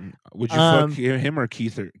it. Would you Um, fuck him or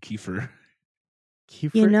Kiefer? Kiefer?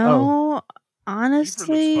 You Oh, know, Kiefer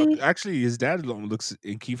honestly, looks actually, his dad looks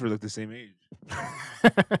and Kiefer look the same age.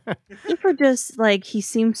 Kiefer just like he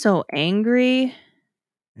seems so angry.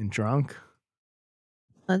 and drunk.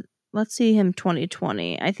 Let's see him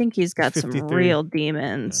 2020. I think he's got some 53. real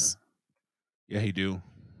demons. Yeah, he do.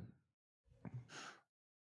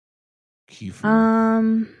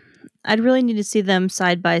 Kiefer. I'd really need to see them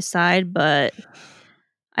side by side, but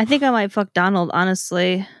I think I might fuck Donald,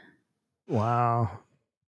 honestly. Wow.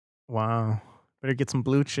 Better get some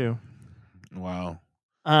Blue Chew. Wow.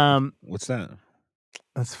 What's that?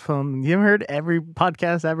 That's from. You ever heard every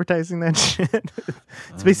podcast advertising that shit?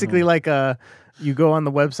 It's I basically don't know. like you go on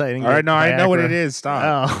the website and All right, get no, I know what Viagra. it is. Stop.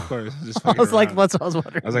 Oh. Of course. Just I was fucking like, around. that's what I was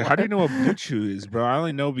wondering. I was like, how do you know what Blue Chew is, bro? I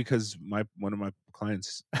only know because one of my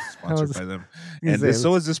clients is sponsored was by them. gonna And say-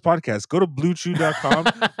 so is this podcast. Go to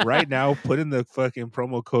bluechew.com right now, put in the fucking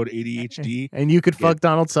promo code ADHD. And you could Yeah. fuck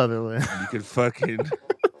Donald Sutherland. You could fucking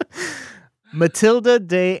Matilda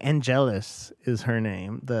de Angelis is her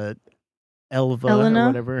name. The Elva Elena? or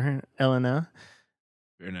whatever. Elena.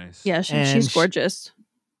 very nice. Yeah, And she's gorgeous.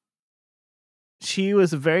 She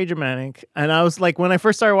was very dramatic. And I was like, when I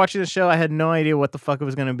first started watching the show, I had no idea what the fuck it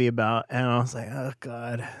was going to be about. And I was like, oh,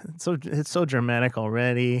 God, it's so dramatic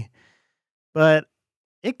already. But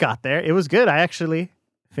it got there. It was good. I actually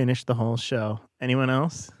finished the whole show. Anyone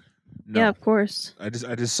else? No, Yeah, of course. I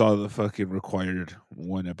just saw the fucking required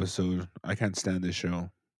one episode. I can't stand this show.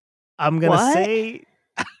 I'm going to What? say,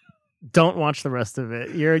 don't watch the rest of it.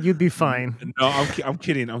 You'd be fine. No, I'm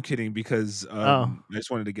kidding because Oh. I just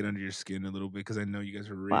wanted to get under your skin a little bit because I know you guys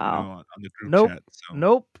were right Wow. now on the group Nope. chat. So.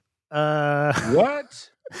 Nope. What?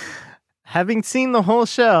 Having seen the whole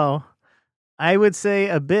show, I would say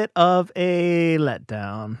a bit of a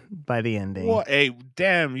letdown by the ending. Well, hey,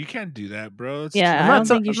 damn, you can't do that, bro. It's Yeah, I'm I not don't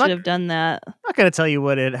so- think you I'm should not- have done that. I'm not gonna tell you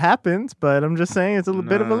what it happens, but I'm just saying it's a little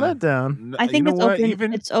bit of a Nah. letdown. I think you know it's what? open.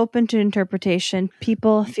 Even It's open to interpretation.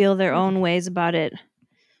 People feel their own ways about it.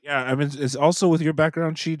 yeah, I mean, it's also with your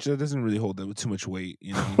background, Cheech. That doesn't really hold that with too much weight.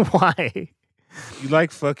 You know, Why? you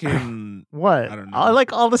like fucking. What? I don't know. I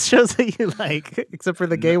like all the shows that you like, except for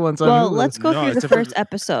the gay ones on Well, Hulu. let's go No, through it's the a different- first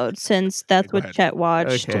episode since that's go what ahead. Chet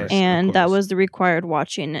watched, Okay. Of and course. that was the required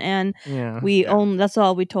watching. And Yeah. we Yeah. own. That's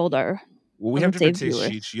all we told our. Well, we I have would say different tastes,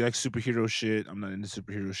 viewers. Cheech. You like superhero shit. I'm not into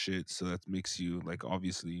superhero shit, so that makes you like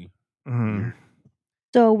obviously. Mhm. weird.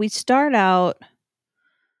 So we start out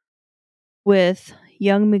with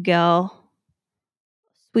young Miguel,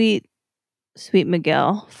 sweet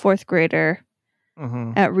Miguel, 4th grader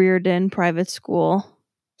Mhm. at Reardon Private School.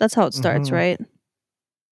 That's how it starts, Mhm. right?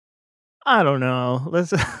 I don't know.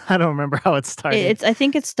 Let's. I don't remember how it started. It's. I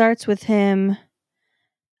think it starts with him.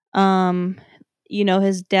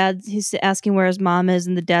 His dad. He's asking where his mom is,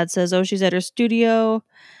 and the dad says, "Oh, she's at her studio."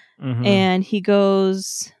 Mhm. And he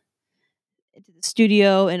goes to the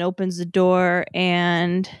studio and opens the door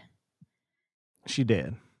and She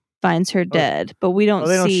did. finds her dead. But we don't Oh,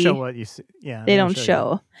 they don't see. show what you see. Yeah, They don't you.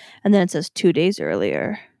 show. And then it says 2 days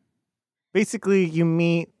earlier. Basically, you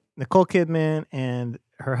meet Nicole Kidman and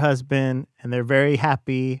her husband, and they're very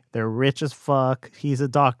happy. They're rich as fuck. He's a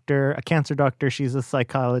doctor, a cancer doctor. She's a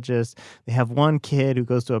psychologist. They have one kid who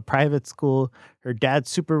goes to a private school. Her dad's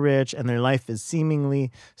super rich, and their life is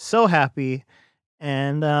seemingly so happy.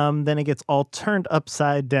 And then it gets all turned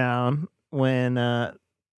upside down when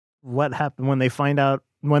what happened when they find out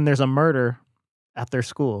when there's a murder at their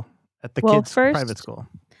school, at the kids' private school.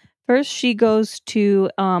 First, she goes to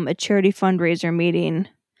a charity fundraiser meeting.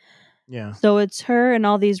 Yeah. So it's her and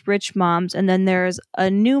all these rich moms, and then there's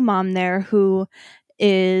a new mom there who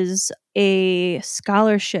is a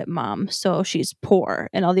scholarship mom. So she's poor,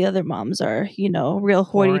 and all the other moms are, real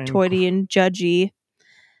hoity-toity and judgy.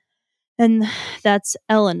 And that's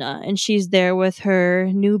Elena, and she's there with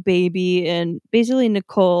her new baby, and basically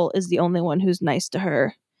Nicole is the only one who's nice to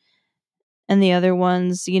her. And the other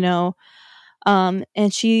ones,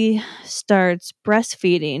 and she starts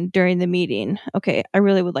breastfeeding during the meeting. Okay, I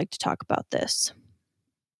really would like to talk about this.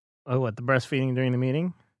 Oh, what, the breastfeeding during the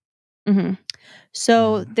meeting? Mm-hmm.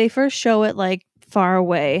 So they first show it like far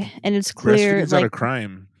away, and it's clear. Breastfeeding's not a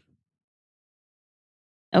crime.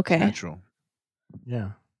 Okay. It's natural.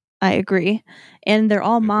 Yeah. I agree. And they're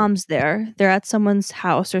all moms there. They're at someone's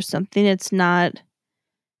house or something. It's not,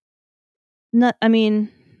 I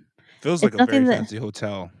mean... Feels like a very fancy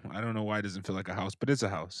hotel. I don't know why it doesn't feel like a house, but it's a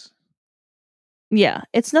house. Yeah.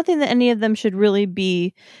 It's nothing that any of them should really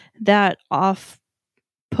be that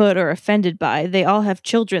off-put or offended by. They all have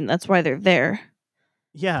children. That's why they're there.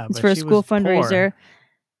 Yeah, it's for a school fundraiser. Poor.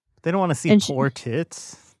 They don't want to see poor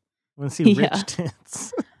tits. They want to see rich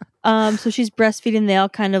tits. So she's breastfeeding. They all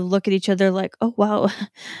kind of look at each other like, oh, wow,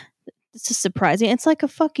 this is surprising. It's like a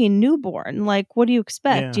fucking newborn. Like, what do you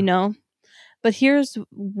expect, But here's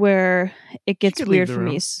where it gets weird for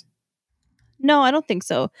me. No, I don't think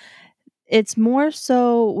so. It's more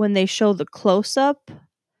so when they show the close-up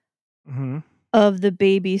of the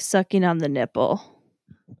baby sucking on the nipple.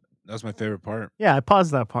 That was my favorite part. Yeah, I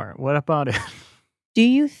paused that part. What about it? Do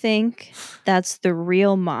you think that's the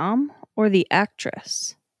real mom or the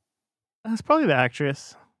actress? That's probably the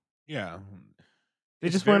actress. Yeah. They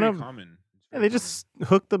just went up. Yeah, they just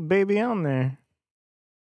hooked the baby on there.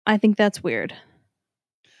 I think that's weird.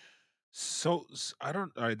 So I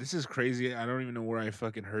don't. All right, this is crazy. I don't even know where I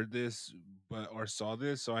fucking heard this, or saw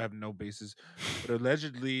this, so I have no basis. But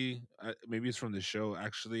allegedly, maybe it's from the show.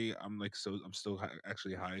 Actually, I'm still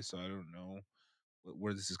actually high, so I don't know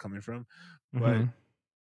where this is coming from. But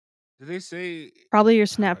did they say probably your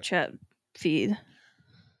Snapchat feed?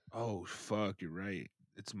 Oh fuck, you're right.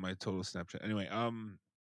 It's my total Snapchat. Anyway,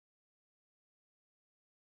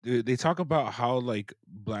 they talk about how like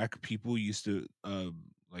black people used to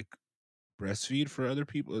like breastfeed for other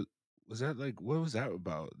people. Was that like what was that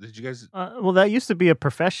about? Did you guys? Well, that used to be a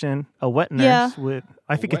profession. A wet nurse would.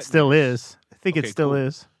 I think it still is. I think it still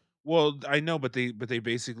is. Well, I know, but they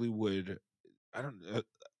basically would. I don't.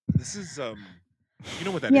 This is you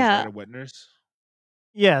know what that is, right? A wet nurse.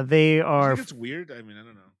 Yeah, they are. I think it's weird. I mean, I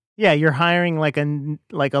don't know. Yeah, you're hiring like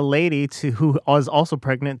a lady who is also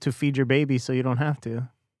pregnant to feed your baby, so you don't have to.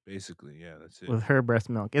 Basically, yeah, that's it. With her breast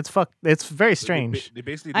milk, it's very strange. They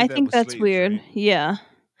basically. I think that's slaves, weird. Right? Yeah.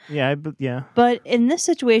 Yeah, yeah. But in this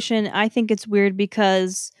situation, I think it's weird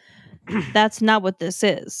because that's not what this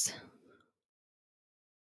is.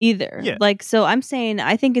 Either. Yeah. Like, so I'm saying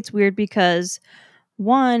I think it's weird because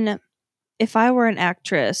one, if I were an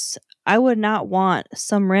actress, I would not want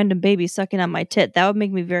some random baby sucking on my tit. That would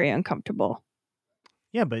make me very uncomfortable.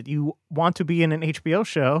 Yeah, but you want to be in an HBO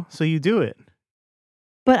show, so you do it.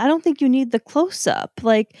 But I don't think you need the close up.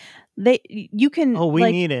 Like you can. Oh,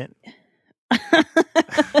 we need it.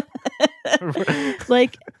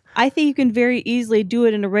 Like, I think you can very easily do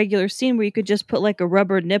it in a regular scene where you could just put like a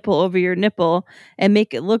rubber nipple over your nipple and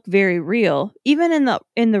make it look very real. Even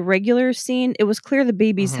in the regular scene, it was clear the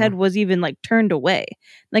baby's head was even like turned away.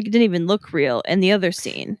 Like it didn't even look real in the other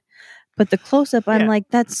scene. But the close up, I'm like,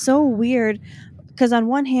 that's so weird. Because on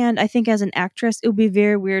one hand, I think as an actress, it would be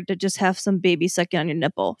very weird to just have some baby sucking on your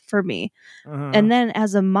nipple for me. And then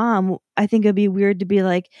as a mom, I think it'd be weird to be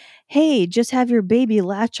like, hey, just have your baby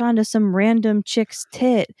latch onto some random chick's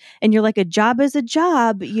tit. And you're like, a job is a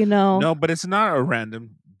job, No, but it's not a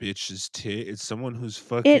random bitch's tit. It's someone who's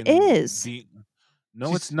fucking. It is.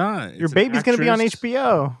 No, it's not. Your baby's going to be on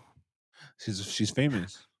HBO. She's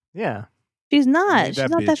famous. Yeah. She's not. She's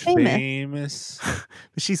not that famous.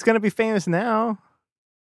 But she's going to be famous now.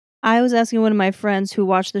 I was asking one of my friends who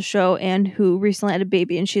watched the show and who recently had a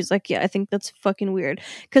baby, and she's like, yeah, I think that's fucking weird.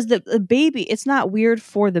 Because the baby, it's not weird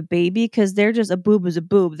for the baby because they're just, a boob is a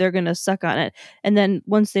boob. They're going to suck on it. And then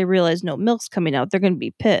once they realize no milk's coming out, they're going to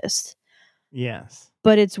be pissed. Yes.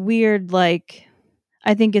 But it's weird, like,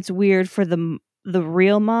 I think it's weird for the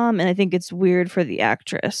real mom, and I think it's weird for the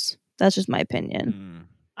actress. That's just my opinion.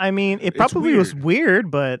 I mean, it It's probably was weird.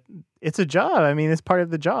 weird, but it's a job. I mean, it's part of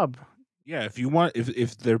the job. Yeah,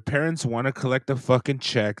 if their parents want to collect a fucking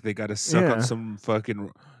check, they got to suck on Yeah. some fucking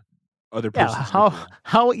other Yeah, person's nipple.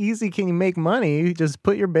 how easy can you make money? You just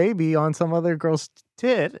put your baby on some other girl's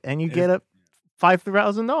tit and you get up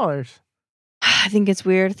 $5,000. I think it's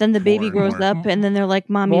weird. Then the baby More, grows more. up, and then they're like,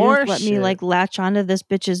 "Mom, More you just let me shit. like latch onto this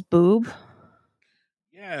bitch's boob."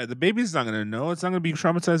 Yeah, the baby's not gonna know. It's not gonna be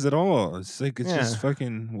traumatized at all. It's like it's just Yeah.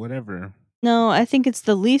 fucking whatever. No, I think it's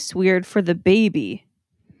the least weird for the baby.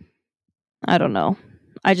 I don't know.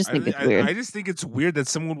 I just think it's weird. I just think it's weird that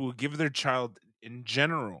someone will give their child in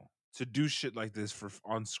general to do shit like this for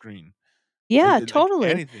on screen. Yeah, Like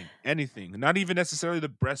totally. anything. Not even necessarily the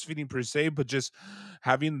breastfeeding per se, but just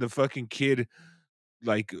having the fucking kid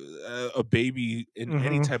like a baby in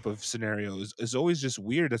any Mhm. type of scenario is always just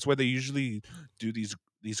weird. That's why they usually do these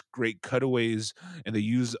great cutaways, and they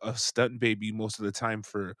use a stunt baby most of the time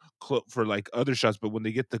for like other shots. But when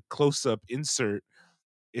they get the close up insert,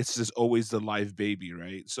 it's just always the live baby,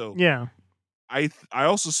 right? So Yeah. I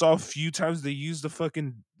also saw a few times they used the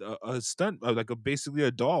fucking a stunt like basically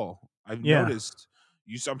a doll. I've Yeah. noticed.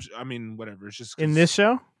 I mean, whatever. It's just In this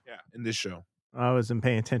show? Yeah, in this show. I wasn't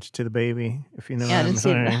paying attention to the baby, if you know Yeah, I what I'm didn't see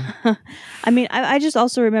saying. it. I mean, I just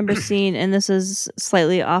also remember seeing, and this is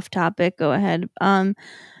slightly off topic. Go ahead.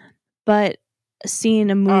 But seeing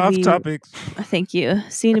a movie. Off topics. Thank you.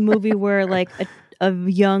 Seeing a movie where like a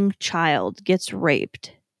young child gets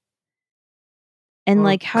raped. And Well-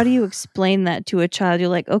 like, how do you explain that to a child? You're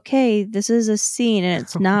like, okay, this is a scene and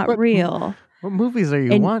it's not What- real. What movies are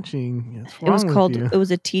you And watching? What's It was wrong with called. you? It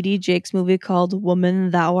was a TD Jakes movie called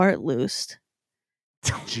 "Woman Thou Art Loosed."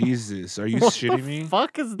 Jesus, are you What shitting the me?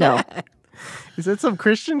 fuck is No. that? Is that some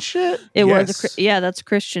Christian shit? It was Yes. yeah, that's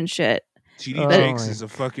Christian shit. TD Oh Jakes my-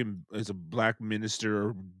 is a black minister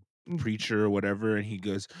or preacher or whatever, and he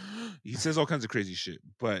says all kinds of crazy shit.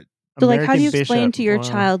 But So like, how do you American explain Bishop, to your wow.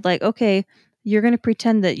 child like, okay, you're going to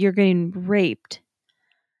pretend that you're getting raped,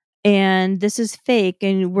 and this is fake,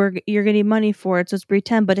 and you're getting money for it, so it's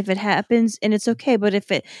pretend. But if it happens, and it's okay. But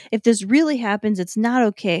if this really happens, it's not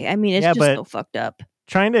okay. I mean, it's Yeah, just but- so fucked up.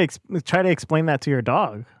 Try to explain that to your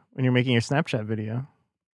dog when you're making your Snapchat video.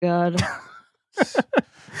 God,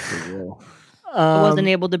 I Um, wasn't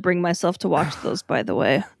able to bring myself to watch those. By the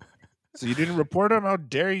way, so you didn't report him? How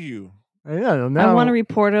dare you? I don't know. I want to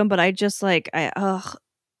report them, but I just like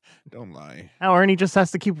Don't lie. Now Ernie just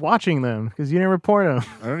has to keep watching them because you didn't report them.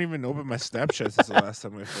 I don't even open my Snapchat since the last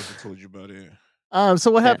time I fucking told you about it.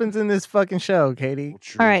 So what Yeah. happens in this fucking show, Katie? Well,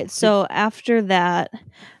 true. All right, so after that,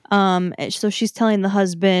 so she's telling the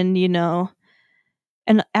husband,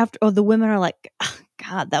 and after the women are like,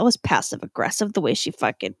 God, that was passive aggressive the way she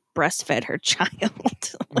fucking breastfed her child.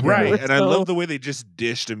 Like, Right, it was and I so- love the way they just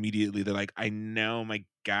dished immediately. They're like, "I know, my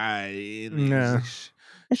guy." Yeah.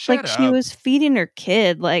 It's like Shut she up. was feeding her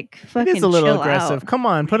kid. Like It fucking is a little chill aggressive. out. Come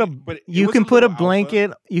on, But it you was can a put a little alpha.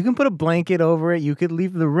 blanket. You can put a blanket over it. You could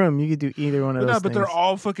leave the room. You could do either one of But those no, but things. they're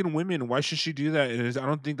all fucking women. Why should she do that? And I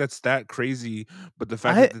don't think that's that crazy. But the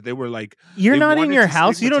fact that they were like, You're they not in wanted your to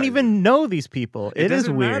house. You don't stigmatize even know these people. It is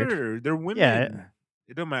doesn't weird. matter. They're women. Yeah.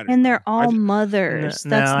 It don't matter. And they're bro. I all ju- mothers. No,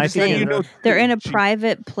 That's I the think thing. you know, They're in a she-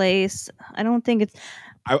 private place. I don't think it's.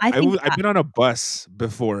 I think I've been on a bus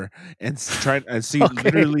before and tried and see Okay.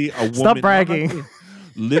 literally a woman. Stop No, I'm not bragging. kidding.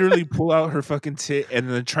 Literally pull out her fucking tit and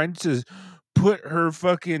then trying to put her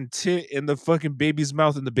fucking tit in the fucking baby's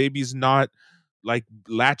mouth, and the baby's not like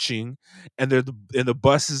latching, and the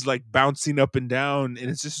bus is like bouncing up and down, and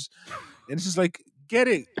it's just like, get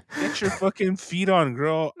your fucking feet on,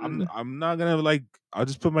 girl. I'm not gonna like. I'll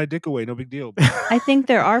just put my dick away. No big deal. I think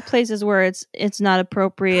there are places where it's not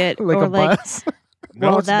appropriate like or a bus.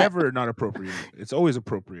 No, Well, it's that- never not appropriate. It's always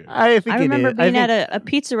appropriate. I think I it remember is. being at a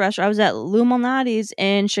pizza restaurant. I was at Lou Malnati's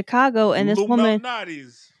in Chicago, and this Lil woman,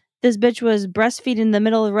 Malnati's. this bitch was breastfeeding in the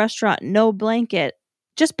middle of the restaurant, no blanket.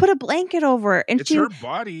 Just put a blanket over it. And It's she, her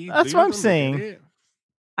body. That's You what don't I'm look at saying. it.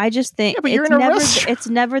 I just think Yeah, but you're it's in a never restaurant. it's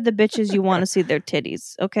never the bitches you want to see their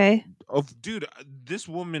titties. Okay, Oh, dude, this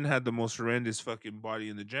woman had the most horrendous fucking body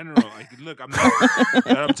in the general. Like, look, I'm not.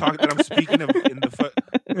 that I'm speaking of in the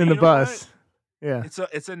in you the know bus. Yeah.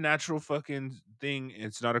 It's a natural fucking thing.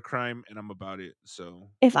 It's not a crime, and I'm about it. So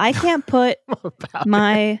if I can't put About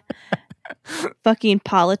my fucking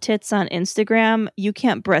politics on Instagram, you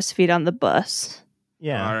can't breastfeed on the bus.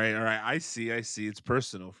 yeah. all right. I see. It's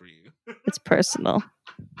personal for you. It's personal.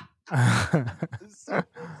 It's so personal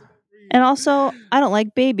for you. And also, I don't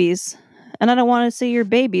like babies. and I don't want to see your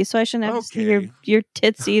baby, so I shouldn't have to see your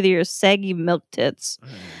tits either, your saggy milk tits.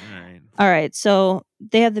 All right, so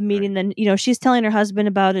they have the meeting. Then she's telling her husband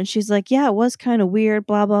about it, and she's like, "Yeah, it was kind of weird."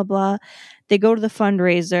 Blah blah blah. They go to the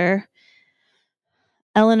fundraiser.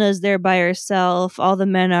 Elena's there by herself. All the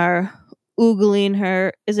men are oogling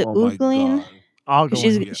her. Is it oogling?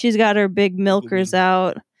 She's got her big milkers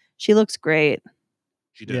out. She looks great.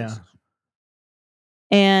 She does. Yeah.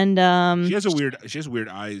 And she has weird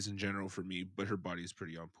eyes in general for me, but her body is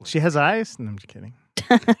pretty on point. She has eyes? No, I'm just kidding.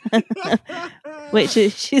 Wait,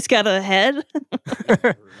 she's got a head?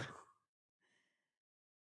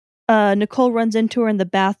 Nicole runs into her in the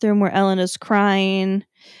bathroom where Elena's crying.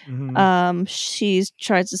 Mhm. She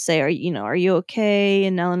tries to say, are you okay?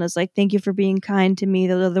 And Elena's like, thank you for being kind to me.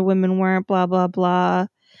 The other women weren't, blah, blah, blah.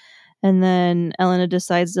 And then Elena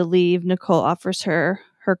decides to leave. Nicole offers her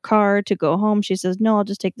car to go home. She says, no, I'll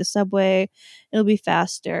just take the subway. It'll be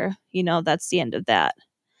faster. That's the end of that.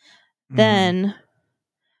 Mhm. Then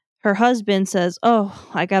her husband says, oh,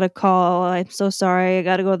 I got a call. I'm so sorry. I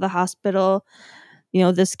got to go to the hospital.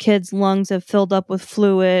 This kid's lungs have filled up with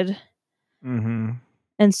fluid. Mhm.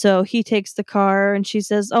 And so he takes the car and she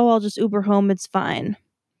says, oh, I'll just Uber home. It's fine.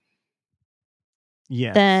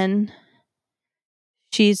 Yes. Then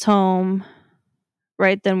she's home.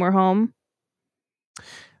 Right? Then we're home.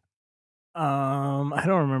 I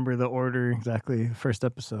don't remember the order exactly. First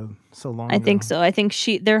episode, so long I ago. think so. I think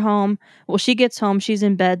they're home. Well, she gets home. She's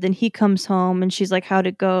in bed. Then he comes home and she's like, how'd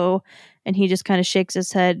it go? And he just kind of shakes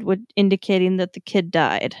his head, indicating that the kid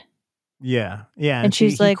died. Yeah. Yeah. And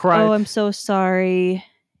she's like, cried. oh, I'm so sorry.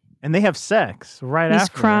 And they have sex right He's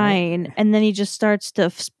after. He's crying. Right? And then he just starts to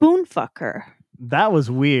spoon fuck her. That was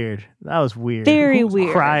weird. Very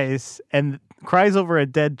weird. Cries over a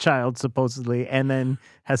dead child, supposedly, and then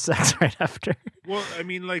has sex right after. Well, I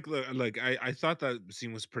mean, I thought that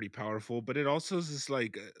scene was pretty powerful, but it also is just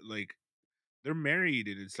like they're married,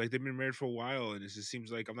 and it's like they've been married for a while, and it just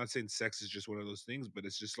seems like, I'm not saying sex is just one of those things, but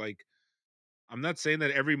it's just like, I'm not saying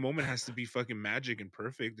that every moment has to be fucking magic and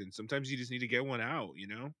perfect, and sometimes you just need to get one out,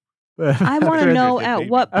 I want to know at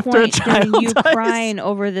what point during you crying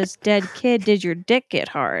over this dead kid did your dick get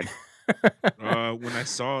hard? When I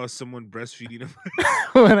saw someone breastfeeding him.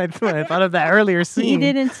 when I thought of that earlier scene. You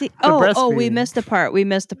didn't see. Oh, we missed a part.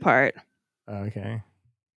 Okay.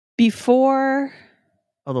 Before.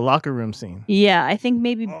 Oh, the locker room scene. Yeah, I think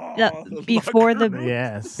maybe before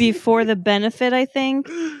the before the benefit. I think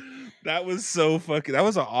that was so fucking. That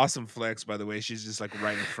was an awesome flex, by the way. She's just like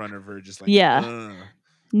right in front of her, just like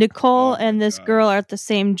Nicole and this girl are at the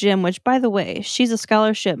same gym, which, by the way, she's a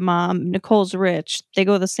scholarship mom. Nicole's rich. They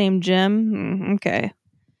go to the same gym. Okay.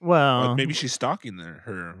 Well, maybe she's stalking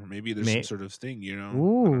her. Maybe there's some sort of thing,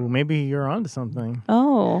 Ooh, maybe you're onto something.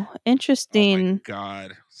 Oh, interesting. Oh my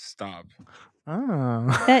God, stop.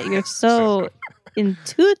 Oh. That you're so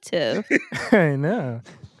intuitive. I know.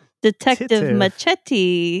 Detective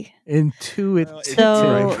Machete. Intuitive.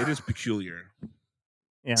 So it is peculiar.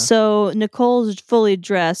 Yeah. So Nicole's fully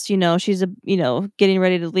dressed, she's getting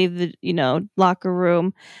ready to leave the, locker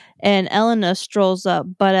room, and Elena strolls up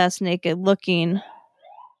butt ass naked looking.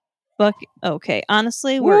 Okay,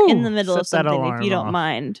 honestly, we're in the middle of something, if you don't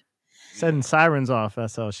mind. Setting sirens off,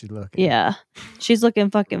 that's how she's looking. Yeah. She's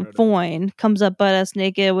looking fucking fine. Comes up butt ass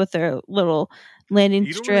naked with her little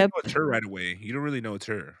landing strip. You don't really know it's her right away. You don't really know it's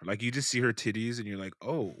her. Like, you just see her titties and you're like,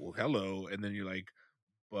 oh, well, hello. And then you're like,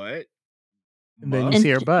 what? And then you see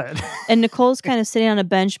her butt. And Nicole's kind of sitting on a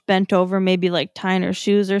bench, bent over, maybe like tying her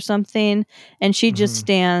shoes or something. And she just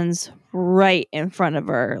stands right in front of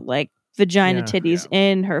her, like vagina titties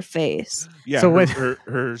in her face. Yeah, so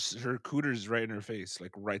her cooter's right in her face,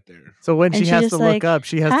 like right there. So when she has to look up,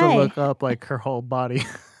 she has to look up like her whole body.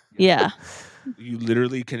 Yeah. You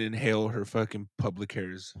literally can inhale her fucking public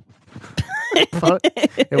hairs.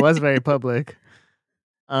 It was very public.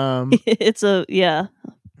 It's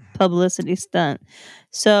publicity stunt.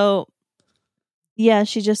 So yeah,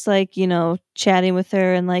 she just like, chatting with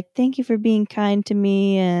her and like, thank you for being kind to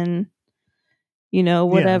me and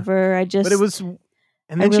whatever. But it was, and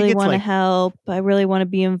then I really she gets want to like, help. I really want to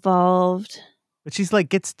be involved. But she's like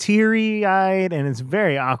gets teary eyed and it's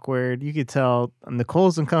very awkward. You could tell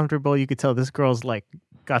Nicole's uncomfortable. You could tell this girl's like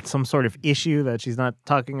got some sort of issue that she's not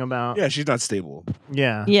talking about. Yeah, she's not stable.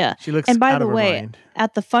 Yeah. Yeah. She looks and by out the of her way, mind.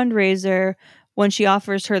 At the fundraiser, when she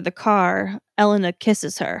offers her the car, Elena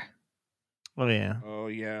kisses her. Oh yeah. Oh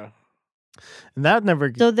yeah. And that never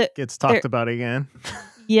gets talked about again.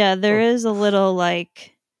 Yeah, there is a little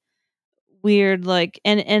like weird like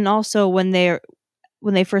and also when they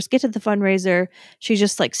first get to the fundraiser, she's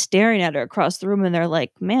just like staring at her across the room and they're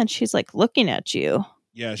like, man, she's like looking at you.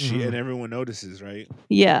 Yeah, and everyone notices, right?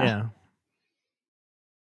 Yeah.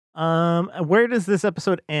 Where does this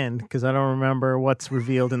episode end? Because I don't remember what's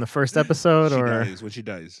revealed in the first episode. When she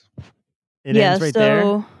dies. It ends right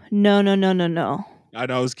there. No. I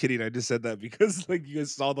know, I was kidding. I just said that because like you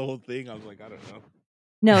guys saw the whole thing. I was like, I don't know.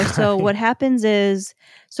 No, so what happens is,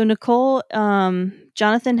 so Nicole,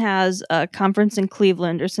 Jonathan has a conference in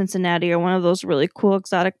Cleveland or Cincinnati or one of those really cool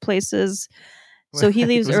exotic places. So he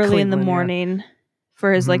leaves early in the morning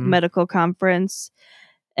for his like medical conference.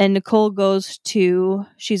 And Nicole goes to,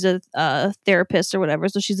 she's a therapist or whatever.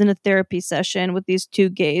 So she's in a therapy session with these two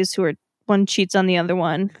gays who are, one cheats on the other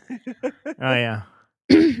one. Oh, yeah.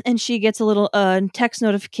 And she gets a little text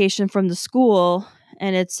notification from the school.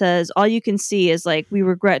 And it says, all you can see is like, we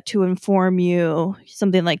regret to inform you,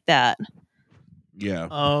 something like that. Yeah.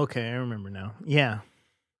 Oh, okay. I remember now. Yeah.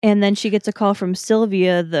 And then she gets a call from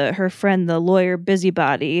Sylvia, her friend, the lawyer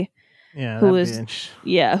busybody. Yeah, who was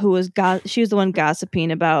bitch. She was the one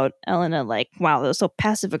gossiping about Elena, like, wow, that was so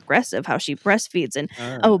passive aggressive how she breastfeeds, and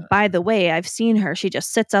oh, by the way, I've seen her. She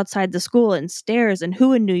just sits outside the school and stares, and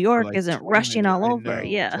who in New York like isn't rushing all over?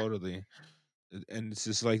 Yeah, totally. And it's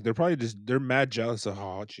just like they're mad jealous of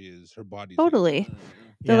how hot she is. Her body's totally. Like,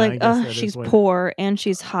 they're like, oh, she's poor and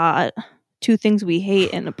she's hot. Two things we hate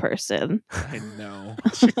in a person. I know.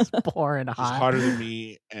 She's poor and hot. She's hotter than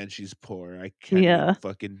me and she's poor. I can't even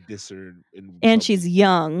fucking diss her. And she's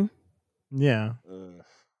young. Yeah.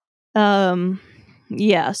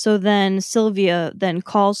 Yeah. So then Sylvia then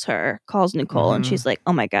calls Nicole, and she's like,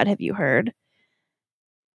 oh my God, have you heard?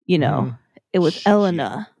 You know, it was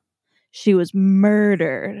Elena. She was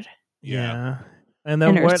murdered. Yeah. And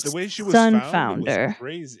then the way she was found was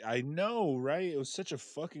crazy. I know, right? It was such a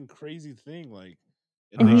fucking crazy thing. Like,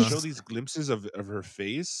 and they show these glimpses of her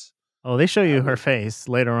face. Oh, they show you her face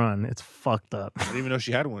later on. It's fucked up. I didn't even know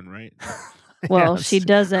she had one, right? Well, she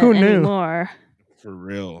doesn't anymore. For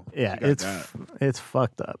real. Yeah, it's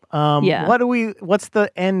fucked up. What's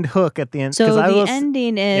the end hook at the end? So the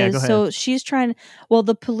ending is, so she's trying, well,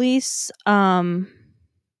 the police are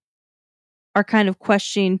kind of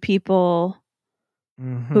questioning people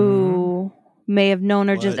who may have known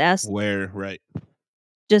her, just asking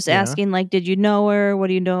asking, like, did you know her? What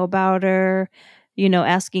do you know about her? You know,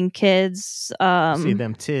 asking kids. See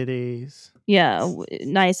them titties. Yeah,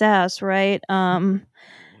 nice ass, right? And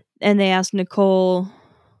they asked Nicole,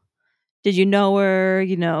 did you know her?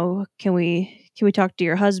 You know, can we talk to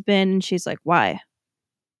your husband? And she's like, why?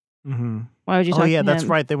 Why would you talk to him? Oh, yeah, that's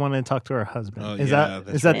right. They wanted to talk to her husband. Oh, is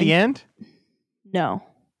that the end?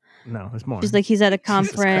 No, there's more. She's like, he's at a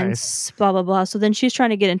conference, blah, blah, blah. So then she's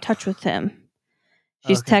trying to get in touch with him.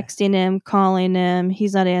 She's texting him, calling him.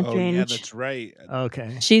 He's not answering. Oh, yeah, that's right.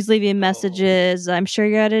 Okay. She's leaving messages. I'm sure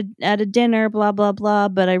you're at a dinner, blah, blah, blah.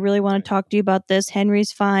 But I really want to talk to you about this.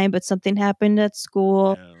 Henry's fine, but something happened at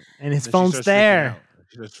school. Yeah. And his phone's there.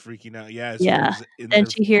 She starts freaking out. Yeah. Yeah. Then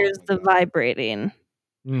she hears the vibrating.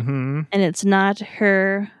 And it's not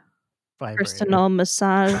her personal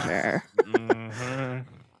massager.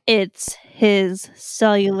 It's his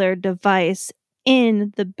cellular device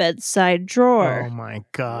in the bedside drawer. Oh my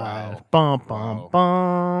God. Bum, bum,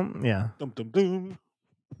 bum. Yeah. Dum, dum, dum.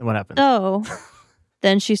 And what happened? So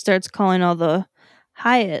then she starts calling all the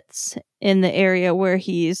Hyatts in the area where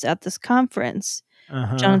he's at this conference.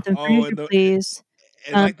 Jonathan Fraser, please.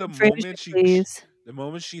 And like the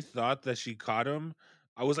moment she thought that she caught him,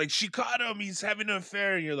 I was like, she caught him. He's having an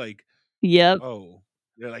affair. And you're like, yep. Oh,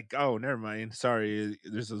 they're like, oh, never mind. Sorry,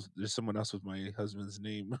 there's someone else with my husband's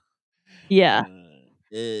name. Yeah.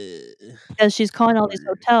 Because she's calling all these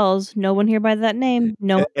hotels. No one here by that name.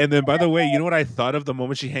 No. And then, by the way, you know what I thought of the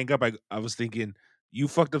moment she hung up? I was thinking, you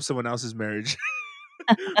fucked up someone else's marriage.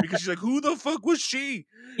 Because she's like, who the fuck was she?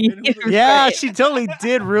 Yeah, she totally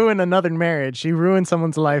did ruin another marriage. She ruined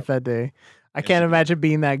someone's life that day. I can't imagine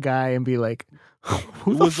being that guy and be like,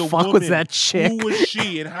 who the fuck was that chick? Who was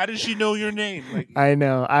she, and how did she know your name? Like, I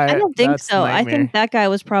know. I don't think so. I think that guy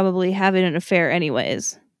was probably having an affair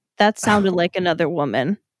anyways. That sounded like another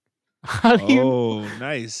woman. How do you? Oh,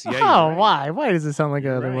 nice. Yeah. Oh, why? Why does it sound like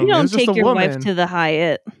another woman? You don't take your wife to the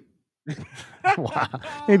Hyatt. Wow.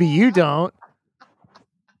 Maybe you don't.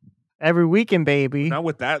 Every weekend, baby. Not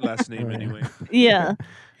with that last name, anyway. Yeah.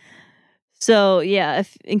 So, yeah,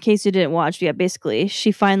 in case you didn't watch, basically,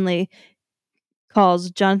 she finally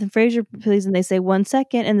calls Jonathan Fraser, please, and they say 1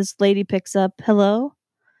 second, and this lady picks up, hello?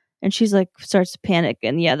 And she's like, starts to panic,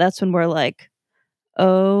 and yeah, that's when we're like,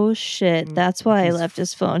 oh shit, that's why I left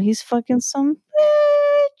his phone. He's fucking some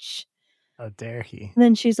bitch. How dare he? And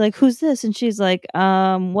then she's like, who's this? And she's like,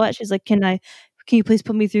 what? She's like, can you please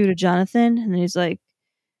put me through to Jonathan? And he's like,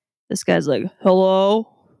 This guy's like, hello?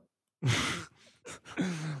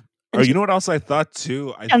 Or you know what else I thought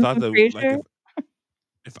too? I thought that like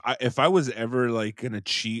if I was ever like gonna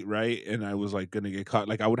cheat, right, and I was like gonna get caught,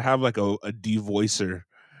 like I would have like a devoicer,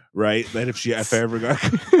 right? That if I ever got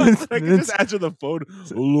caught, I could just answer the phone,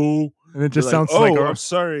 hello, and it just like, sounds oh, like I'm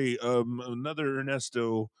sorry, another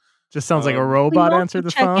Ernesto. just sounds like a Well, robot you answered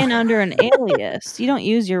the check phone. in under an alias. You don't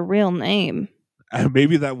use your real name.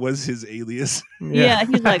 Maybe that was his alias. Yeah,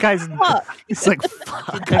 he's like, guy's, fuck. he's like,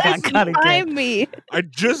 fuck, I got caught again. Find me. I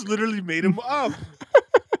just literally made him up.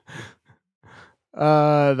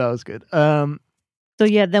 That was good. So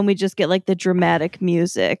yeah, then we just get like the dramatic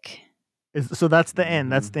music. So that's the end.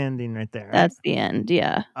 That's the ending right there. Right? That's the end.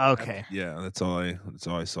 Yeah. Okay. Yeah, that's all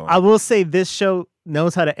I saw. I will say this show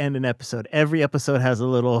knows how to end an episode. Every episode has a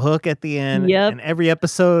little hook at the end. Yep. And every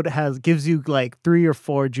episode gives you like 3 or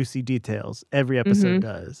 4 juicy details. Every episode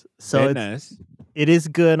does. So it is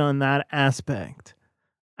good on that aspect.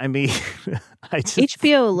 I mean,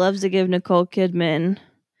 HBO loves to give Nicole Kidman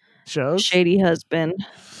shows shady husband.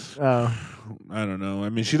 Oh, I don't know. I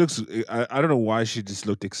mean, she looks. I don't know why she just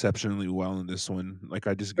looked exceptionally well in this one. Like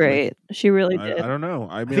I just great. Like, she really did. I don't know.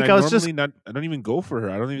 I mean, think I was normally just not. I don't even go for her.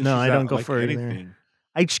 I don't even. No, I don't go like for her either. anything.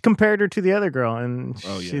 I compared her to the other girl, and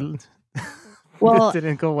she well, it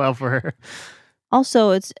didn't go well for her.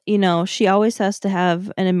 Also, it's she always has to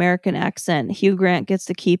have an American accent. Hugh Grant gets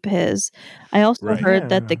to keep his. I also heard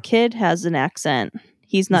that the kid has an accent.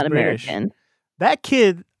 He's not British. American. That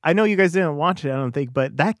kid, I know you guys didn't watch it, I don't think,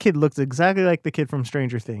 but that kid looks exactly like the kid from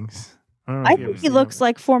Stranger Things. I think he looks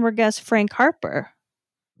like former guest Frank Harper.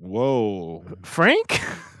 Whoa. Frank?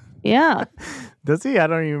 Yeah. Does he? I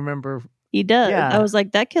don't even remember. He does. Yeah. I was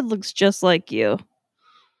like, that kid looks just like you.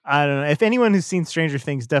 I don't know. If anyone who's seen Stranger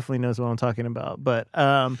Things definitely knows what I'm talking about. But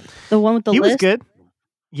the one with the he list? was good.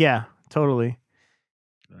 Yeah, totally.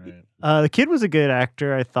 Right. The kid was a good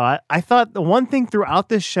actor, I thought. I thought the one thing throughout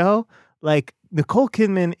this show, like Nicole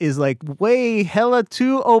Kidman is like way hella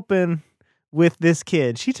too open with this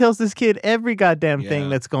kid. She tells this kid every goddamn thing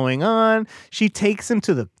that's going on. She takes him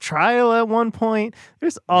to the trial at one point.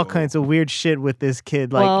 There's all kinds of weird shit with this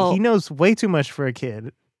kid. Like he knows way too much for a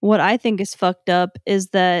kid. What I think is fucked up is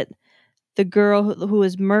that the girl who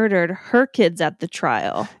was murdered, her kid's at the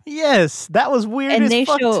trial. Yes, that was weird as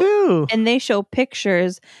fuck too. And they show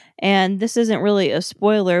pictures, and this isn't really a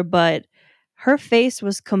spoiler, but her face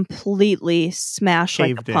was completely smashed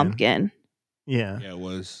Caved like a pumpkin. Yeah. Yeah, it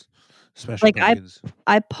was. Smashed like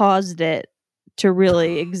I paused it to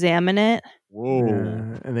really examine it. Whoa.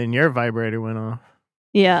 And then your vibrator went off.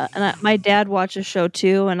 Yeah, and my dad watched the show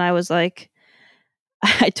too, and I was like,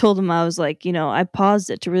 I told him, I was like, I paused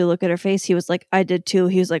it to really look at her face. He was like, I did too.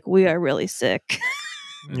 He was like, we are really sick.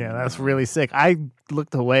 Yeah, that's really sick. I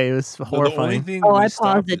looked away. It was horrifying. I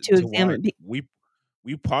paused it to examine.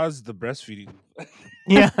 We paused the breastfeeding.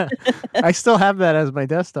 Yeah, I still have that as my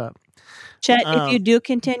desktop. Chet, if you do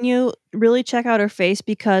continue, really check out her face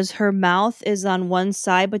because her mouth is on one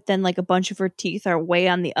side, but then like a bunch of her teeth are way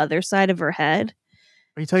on the other side of her head.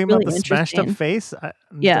 Are you talking about the smashed up face?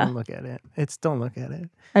 Yeah. Don't look at it. Don't look at it.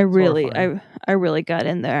 I really got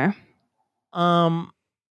in there. What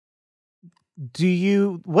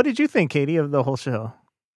did you think, Katie, of the whole show?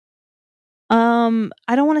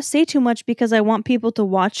 I don't want to say too much because I want people to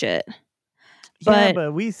watch it.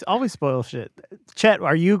 But we always spoil shit. Chet,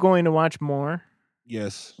 are you going to watch more?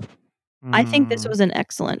 Yes. I think this was an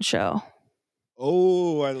excellent show.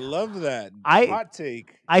 Oh, I love that. Hot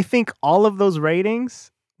take. I think all of those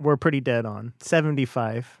ratings were pretty dead on.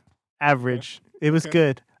 75 average. Okay. It was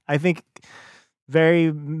good. I think very.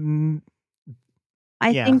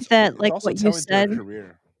 I think that like what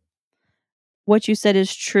you said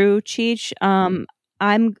is true, Cheech.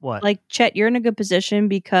 I'm like Chet. You're in a good position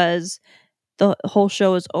because the whole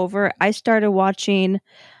show is over. I started watching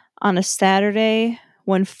on a Saturday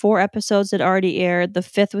when 4 episodes had already aired. The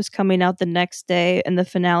 5th was coming out the next day and the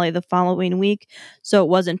finale the following week. So it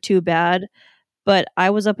wasn't too bad. But I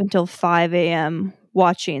was up until 5 a.m.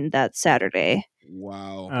 watching that Saturday.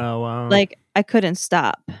 Wow. Oh, wow. Like, I couldn't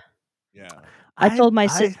stop. Yeah. I told my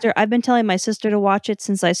sister, I've been telling my sister to watch it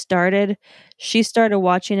since I started. She started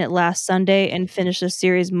watching it last Sunday and finished the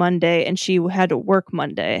series Monday, and she had to work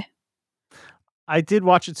Monday. I did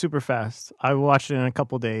watch it super fast. I watched it in a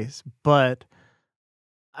couple days, but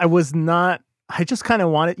I just kind of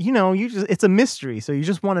wanted, it's a mystery. So you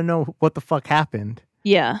just want to know what the fuck happened.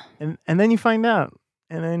 Yeah. And then you find out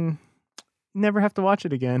and then never have to watch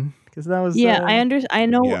it again because that was Yeah, I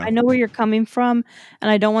know Yeah. I know where you're coming from, and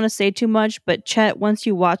I don't want to say too much, but Chet, once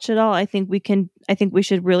you watch it all, I think we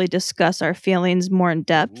should really discuss our feelings more in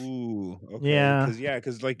depth. Ooh, okay. Yeah.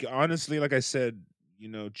 Because like honestly, like I said,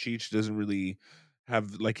 Cheech doesn't really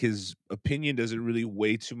have like his opinion doesn't really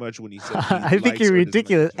weigh too much when he says what he I think likes you're or doesn't like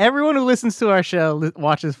ridiculous. the film. Everyone who listens to our show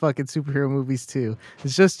watches fucking superhero movies too.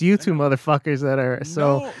 It's just you two No. motherfuckers that are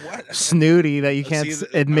so No, what? snooty that you can't See,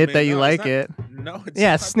 admit that you no, like it's it. No, it's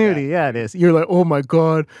Yeah, not snooty. that, Yeah, it dude. is. You're like, oh my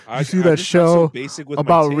god, I you see I'm that just not so show basic with my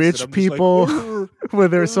about taste that rich I'm just like, people "Urgh, where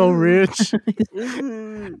they're so urgh, rich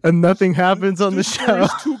urgh, and nothing this- happens on the this show?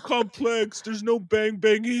 story's too complex. There's no bang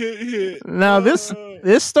bang hit. Now this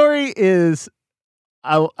story is,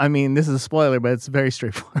 I mean, this is a spoiler, but it's very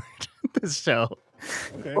straightforward. This show.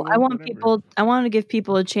 Okay, Well, well, whatever. I want to give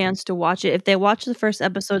people a chance to watch it. If they watch the first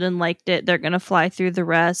episode and liked it, they're gonna fly through the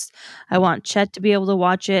rest. I want Chet to be able to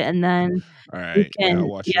watch it, and then All we right, yeah, I'll can,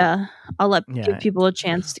 watch it. yeah, I'll give Yeah, people a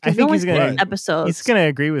chance I because we think only he's gonna- six episodes. he's gonna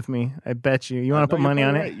agree with me. I bet you. You want to No, put you're money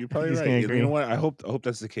on probably it? right. You're I think probably he's right. gonna You agree. know what? I hope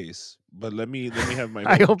that's the case. But let me have my.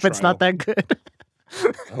 I own hope it's not trial. that good.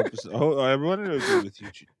 I hope it's, I want to agree with you,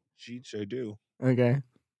 Cheech. I do. Okay.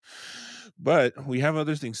 But we have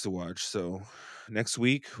other things to watch. So next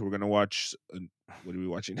week we're gonna watch. What are we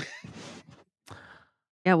watching?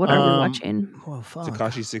 Yeah, what are we watching? Well, fuck.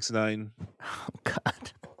 Tekashi 6ix9ine. Oh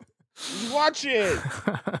God. Watch it.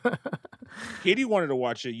 Katie wanted to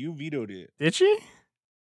watch it. You vetoed it. Did she?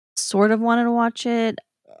 Sort of wanted to watch it.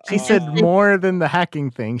 She said just- more than the hacking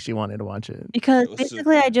thing. She wanted to watch it. Because It was so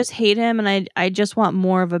basically, I good. just hate him, and I just want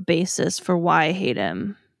more of a basis for why I hate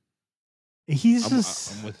him. He's I'm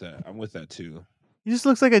just with that. I'm with that too, he just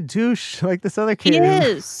looks like a douche, like this other kid. He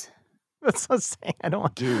is. That's what I'm saying. I don't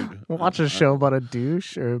want dude. to watch a show about a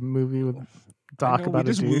douche or a movie with doc about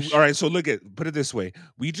a douche. All right, so put it this way: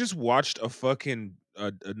 we just watched a fucking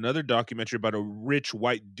another documentary about a rich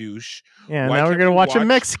white douche. Yeah, Why now we're can't gonna we watch a watch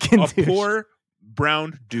Mexican a douche. poor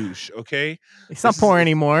brown douche. Okay, He's not this is- poor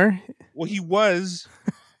anymore. well he was.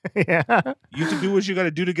 Yeah, You have to do what you got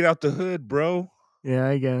to do to get out the hood, bro. yeah,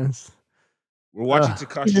 I guess. We're watching Ugh. He's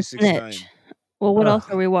Tekashi a 6ix9ine. snitch. Well, what else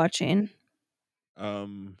Ugh. are we watching?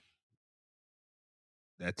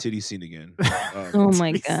 That titty scene again. Oh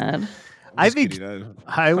my Jeez. god. I'm I just think- kidding.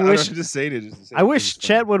 I wish I'm just saying it. I wish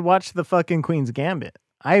Chet would watch the fucking Queen's Gambit.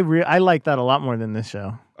 I like that a lot more than this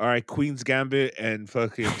show. All right, Queen's Gambit and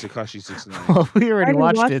fucking Tekashi 6ix9ine. Well, we already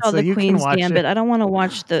watched it, all so the you Queen's can watch Gambit. it. I don't want to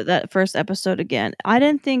watch that first episode again. I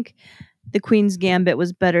didn't think the Queen's Gambit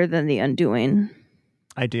was better than The Undoing.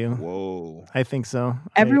 I do. Whoa. I think so.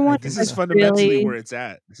 Everyone I This think is so. fundamentally really- where it's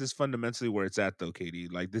at. This is fundamentally where it's at, though, Katie.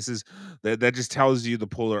 Like this is that just tells you the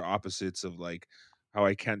polar opposites of like how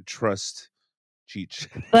I can't trust Cheech.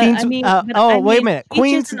 But Queen's- I mean, wait a minute. Peach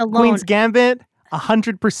Queen's isn't alone. Queen's Gambit,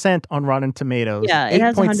 100% on Rotten Tomatoes. Yeah, it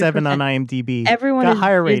has 8.7 on 100%. IMDb. Everyone got is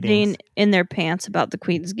higher jizzing ratings. in their pants about the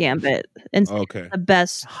Queen's Gambit, and saying Okay. it's the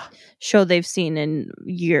best show they've seen in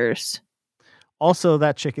years. Also,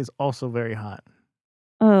 that chick is also very hot.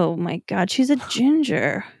 Oh my god, she's a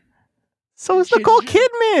ginger. So is Nicole Ginger.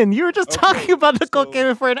 Kidman. You were just Okay, talking about Nicole so-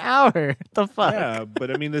 Kidman for an hour. The fuck? Yeah,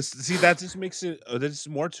 but I mean, that just makes it. That's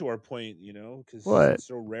more to our point, because What? it's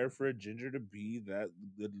so rare for a ginger to be that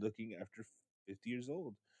good looking after 50 years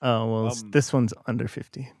old. Oh well, this one's under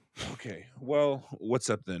 50. Okay, well, what's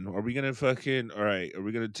up then? Are we gonna fucking all right? Are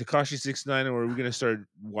we gonna Tekashi 6ix9ine, or are we gonna start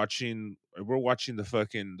watching? We're watching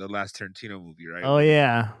the last Tarantino movie, right? Oh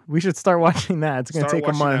yeah, we should start watching that. It's gonna Start take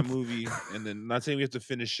a watching month. that movie, and then not saying we have to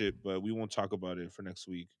finish it, but we won't talk about it for next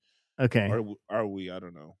week. Okay, Are we? I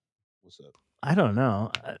don't know. What's up? I don't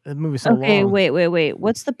know. The movie's so Okay, long. wait.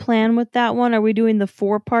 What's the plan with that one? Are we doing the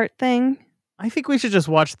 4-part thing? I think we should just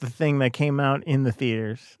watch the thing that came out in the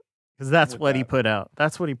theaters because that's with what he that. put out.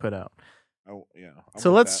 That's what he put out. Oh yeah. I'm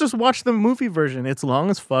So with let's that. just watch the movie version. It's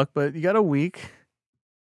long as fuck, but you got a week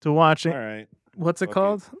to watch it. All right. What's it fuck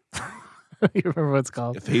called? you remember what it's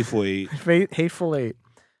called? If Hateful Eight. Hateful Eight.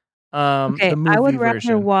 Okay, the movie I would rather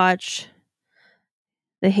version. watch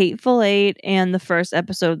the Hateful Eight and the first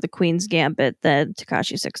episode of the Queen's Gambit than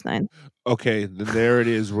Tekashi 6ix9ine. Okay, then there it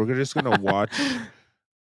is. Just gonna watch.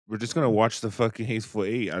 We're just gonna watch the fucking Hateful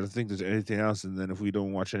Eight. I don't think there's anything else. And then if we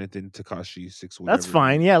don't watch anything, Tekashi 6. That's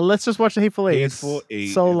fine. Yeah, let's just watch the Hateful Eight. Hateful It's Eight.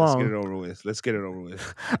 so and long. Let's get it over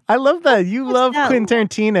with. I love that you What's love that Quentin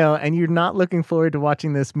Tarantino and you're not looking forward to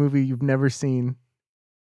watching this movie you've never seen.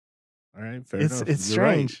 All right, fair It's enough. it's You're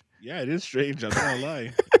right. strange. Yeah, it is strange. I'm not gonna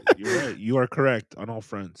lie. You're right. You are correct on all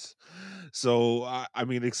fronts. So I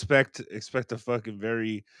mean, expect a fucking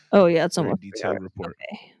very, Oh yeah, it's very almost detailed 3 hours. report.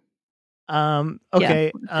 Okay.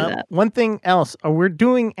 Okay. let's do that. One thing else. We're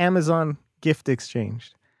doing Amazon gift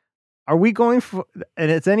exchange. Are we going for? And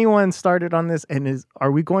has anyone started on this? And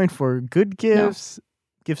are we going for good gifts?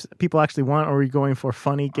 Gifts people actually want, or are we going for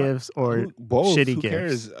funny gifts or both? shitty Who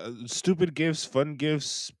gifts? cares? Stupid gifts, fun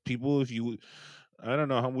gifts. People, if you, I don't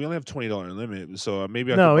know, we only have $20 limit, so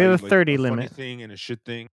maybe I could No, we buy have you a like 30 a funny limit. thing and a shit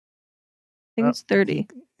thing. I think it's 30.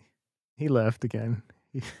 He left again.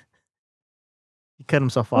 He cut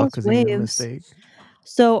himself Well, off it's because he made a waves. mistake.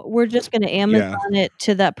 So we're just gonna Amazon it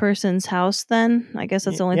to that person's house then? I guess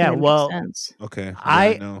that's the only thing that makes sense. Okay.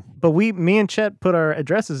 I know. But me and Chet put our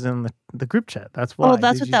addresses in the group chat. That's why. Oh,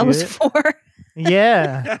 that's what that was for.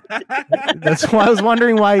 Yeah. That's why I was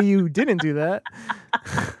wondering why you didn't do that.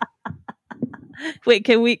 Wait,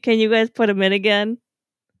 can you guys put them in again?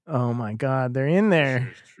 Oh my God, they're in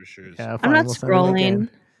there. For sure. Yeah, I'm not scrolling.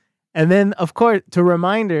 And then, of course, to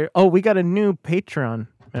reminder, we got a new Patreon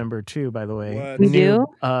member too, by the way. What? We do?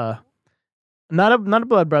 Not a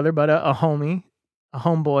blood brother, but a homie, a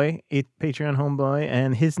homeboy, a Patreon homeboy,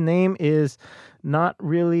 and his name is not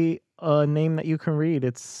really a name that you can read.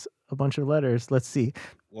 It's a bunch of letters. Let's see.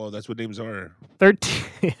 Well, that's what names are.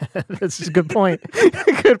 13. That's a good point.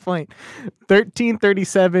 Good point.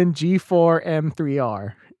 1337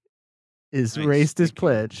 G4M3R is Nice. raised his Thank you.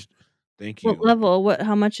 pledge. Thank you. What level?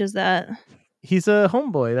 How much is that? He's a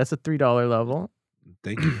homeboy. That's a $3 level.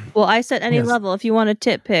 Thank you. Well, I said any Yes. level. If you want a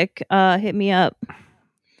tip pick, hit me up.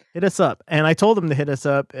 Hit us up. And I told him to hit us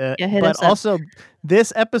up. Hit but us up. also,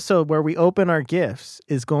 this episode where we open our gifts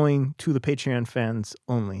is going to the Patreon fans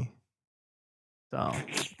only. So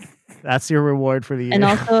that's your reward for the year. And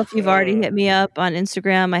also, if you've already hit me up on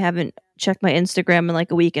Instagram, I haven't checked my Instagram in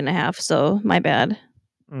like a week and a half, so my bad.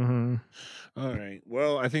 Mm-hmm. All right.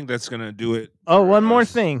 Well, I think that's gonna do it. Oh, one more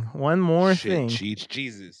us. thing. One more Shit, thing. Cheech,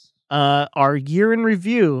 Jesus. Our year in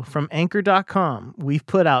review from Anchor.com. We've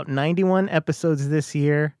put out 91 episodes this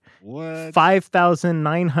year. What?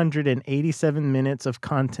 5,987 minutes of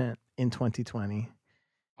content in 2020.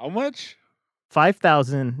 How much?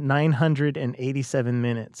 5,987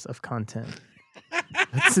 minutes of content.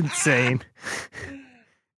 That's insane.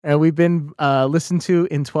 And we've been listened to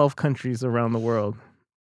in 12 countries around the world.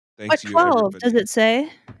 Thanks What 12? Does it say?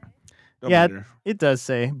 Yeah, it does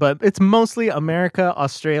say, but it's mostly America,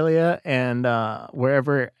 Australia, and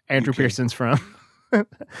wherever Andrew UK. Pearson's from.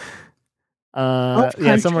 12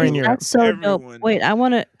 yeah, somewhere in countries? Europe. That's so dope. Everyone. Wait,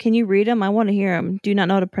 can you read them? I want to hear them. Do you not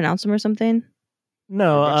know how to pronounce them or something?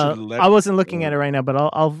 No, A bunch of I wasn't looking at it right now, but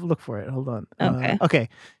I'll look for it. Hold on. Okay. Okay.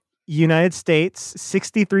 United States,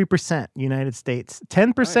 63% United States,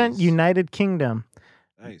 10% Nice. United Kingdom,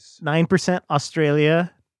 Nice. 9%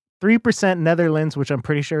 Australia, 3% Netherlands, which I'm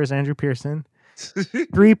pretty sure is Andrew Pearson,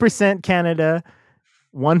 3% Canada,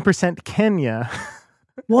 1% Kenya,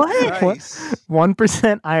 What? Nice.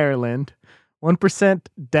 1% Ireland, 1%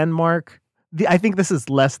 Denmark. I think this is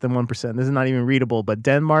less than 1%. This is not even readable, but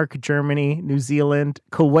Denmark, Germany, New Zealand,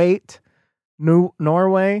 Kuwait,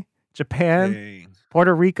 Norway, Japan, Dang.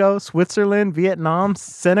 Puerto Rico, Switzerland, Vietnam,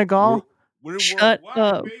 Senegal. We're Shut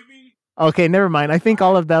worldwide, up. baby. Okay, never mind. I think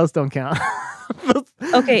all of those don't count.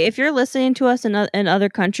 Okay, if you're listening to us in other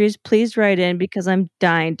countries, please write in because I'm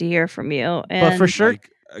dying to hear from you. And But for sure,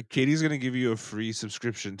 Like, Katie's gonna give you a free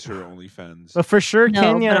subscription to her OnlyFans. but for sure, No,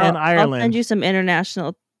 Kenya but and I'll Ireland. send you some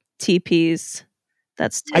international TPs.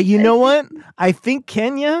 That's You know what? I think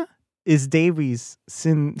Kenya is Davies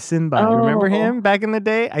Sinbad. Remember him back in the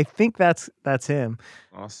day? I think that's him.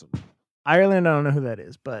 Awesome. Ireland, I don't know who that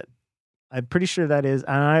is, but I'm pretty sure that is.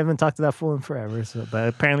 And I haven't talked to that fool in forever, so but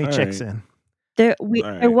apparently All checks right. in. There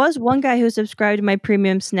right. was one guy who subscribed to my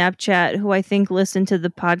premium Snapchat who I think listened to the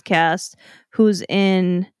podcast, who's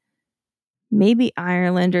in maybe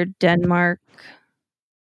Ireland or Denmark.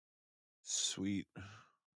 Sweet.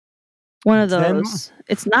 One of those.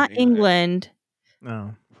 It's not Yeah. England.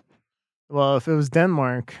 No. Well, if it was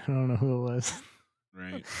Denmark, I don't know who it was.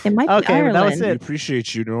 Right. It might Okay, be Ireland. that was We it.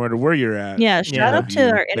 appreciate you no matter where you're at. Yeah, shout Yeah. out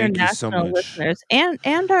to our Thank you so international much. listeners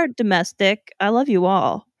and our domestic. I love you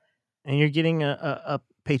all. And you're getting a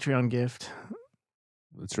Patreon gift.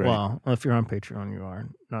 That's right. Well, if you're on Patreon, you are.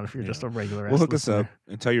 Not if you're just a regular Well, hook us listener. up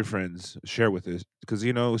and tell your friends. Share with us because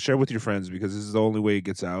share with your friends because this is the only way it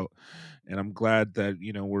gets out. And I'm glad that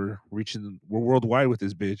we're worldwide with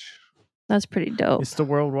this bitch. That's pretty dope. It's the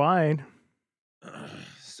worldwide.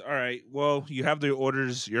 All right. Well, you have the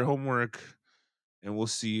orders, your homework, and we'll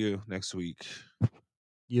see you next week.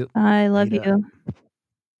 Yep. I love Later. you.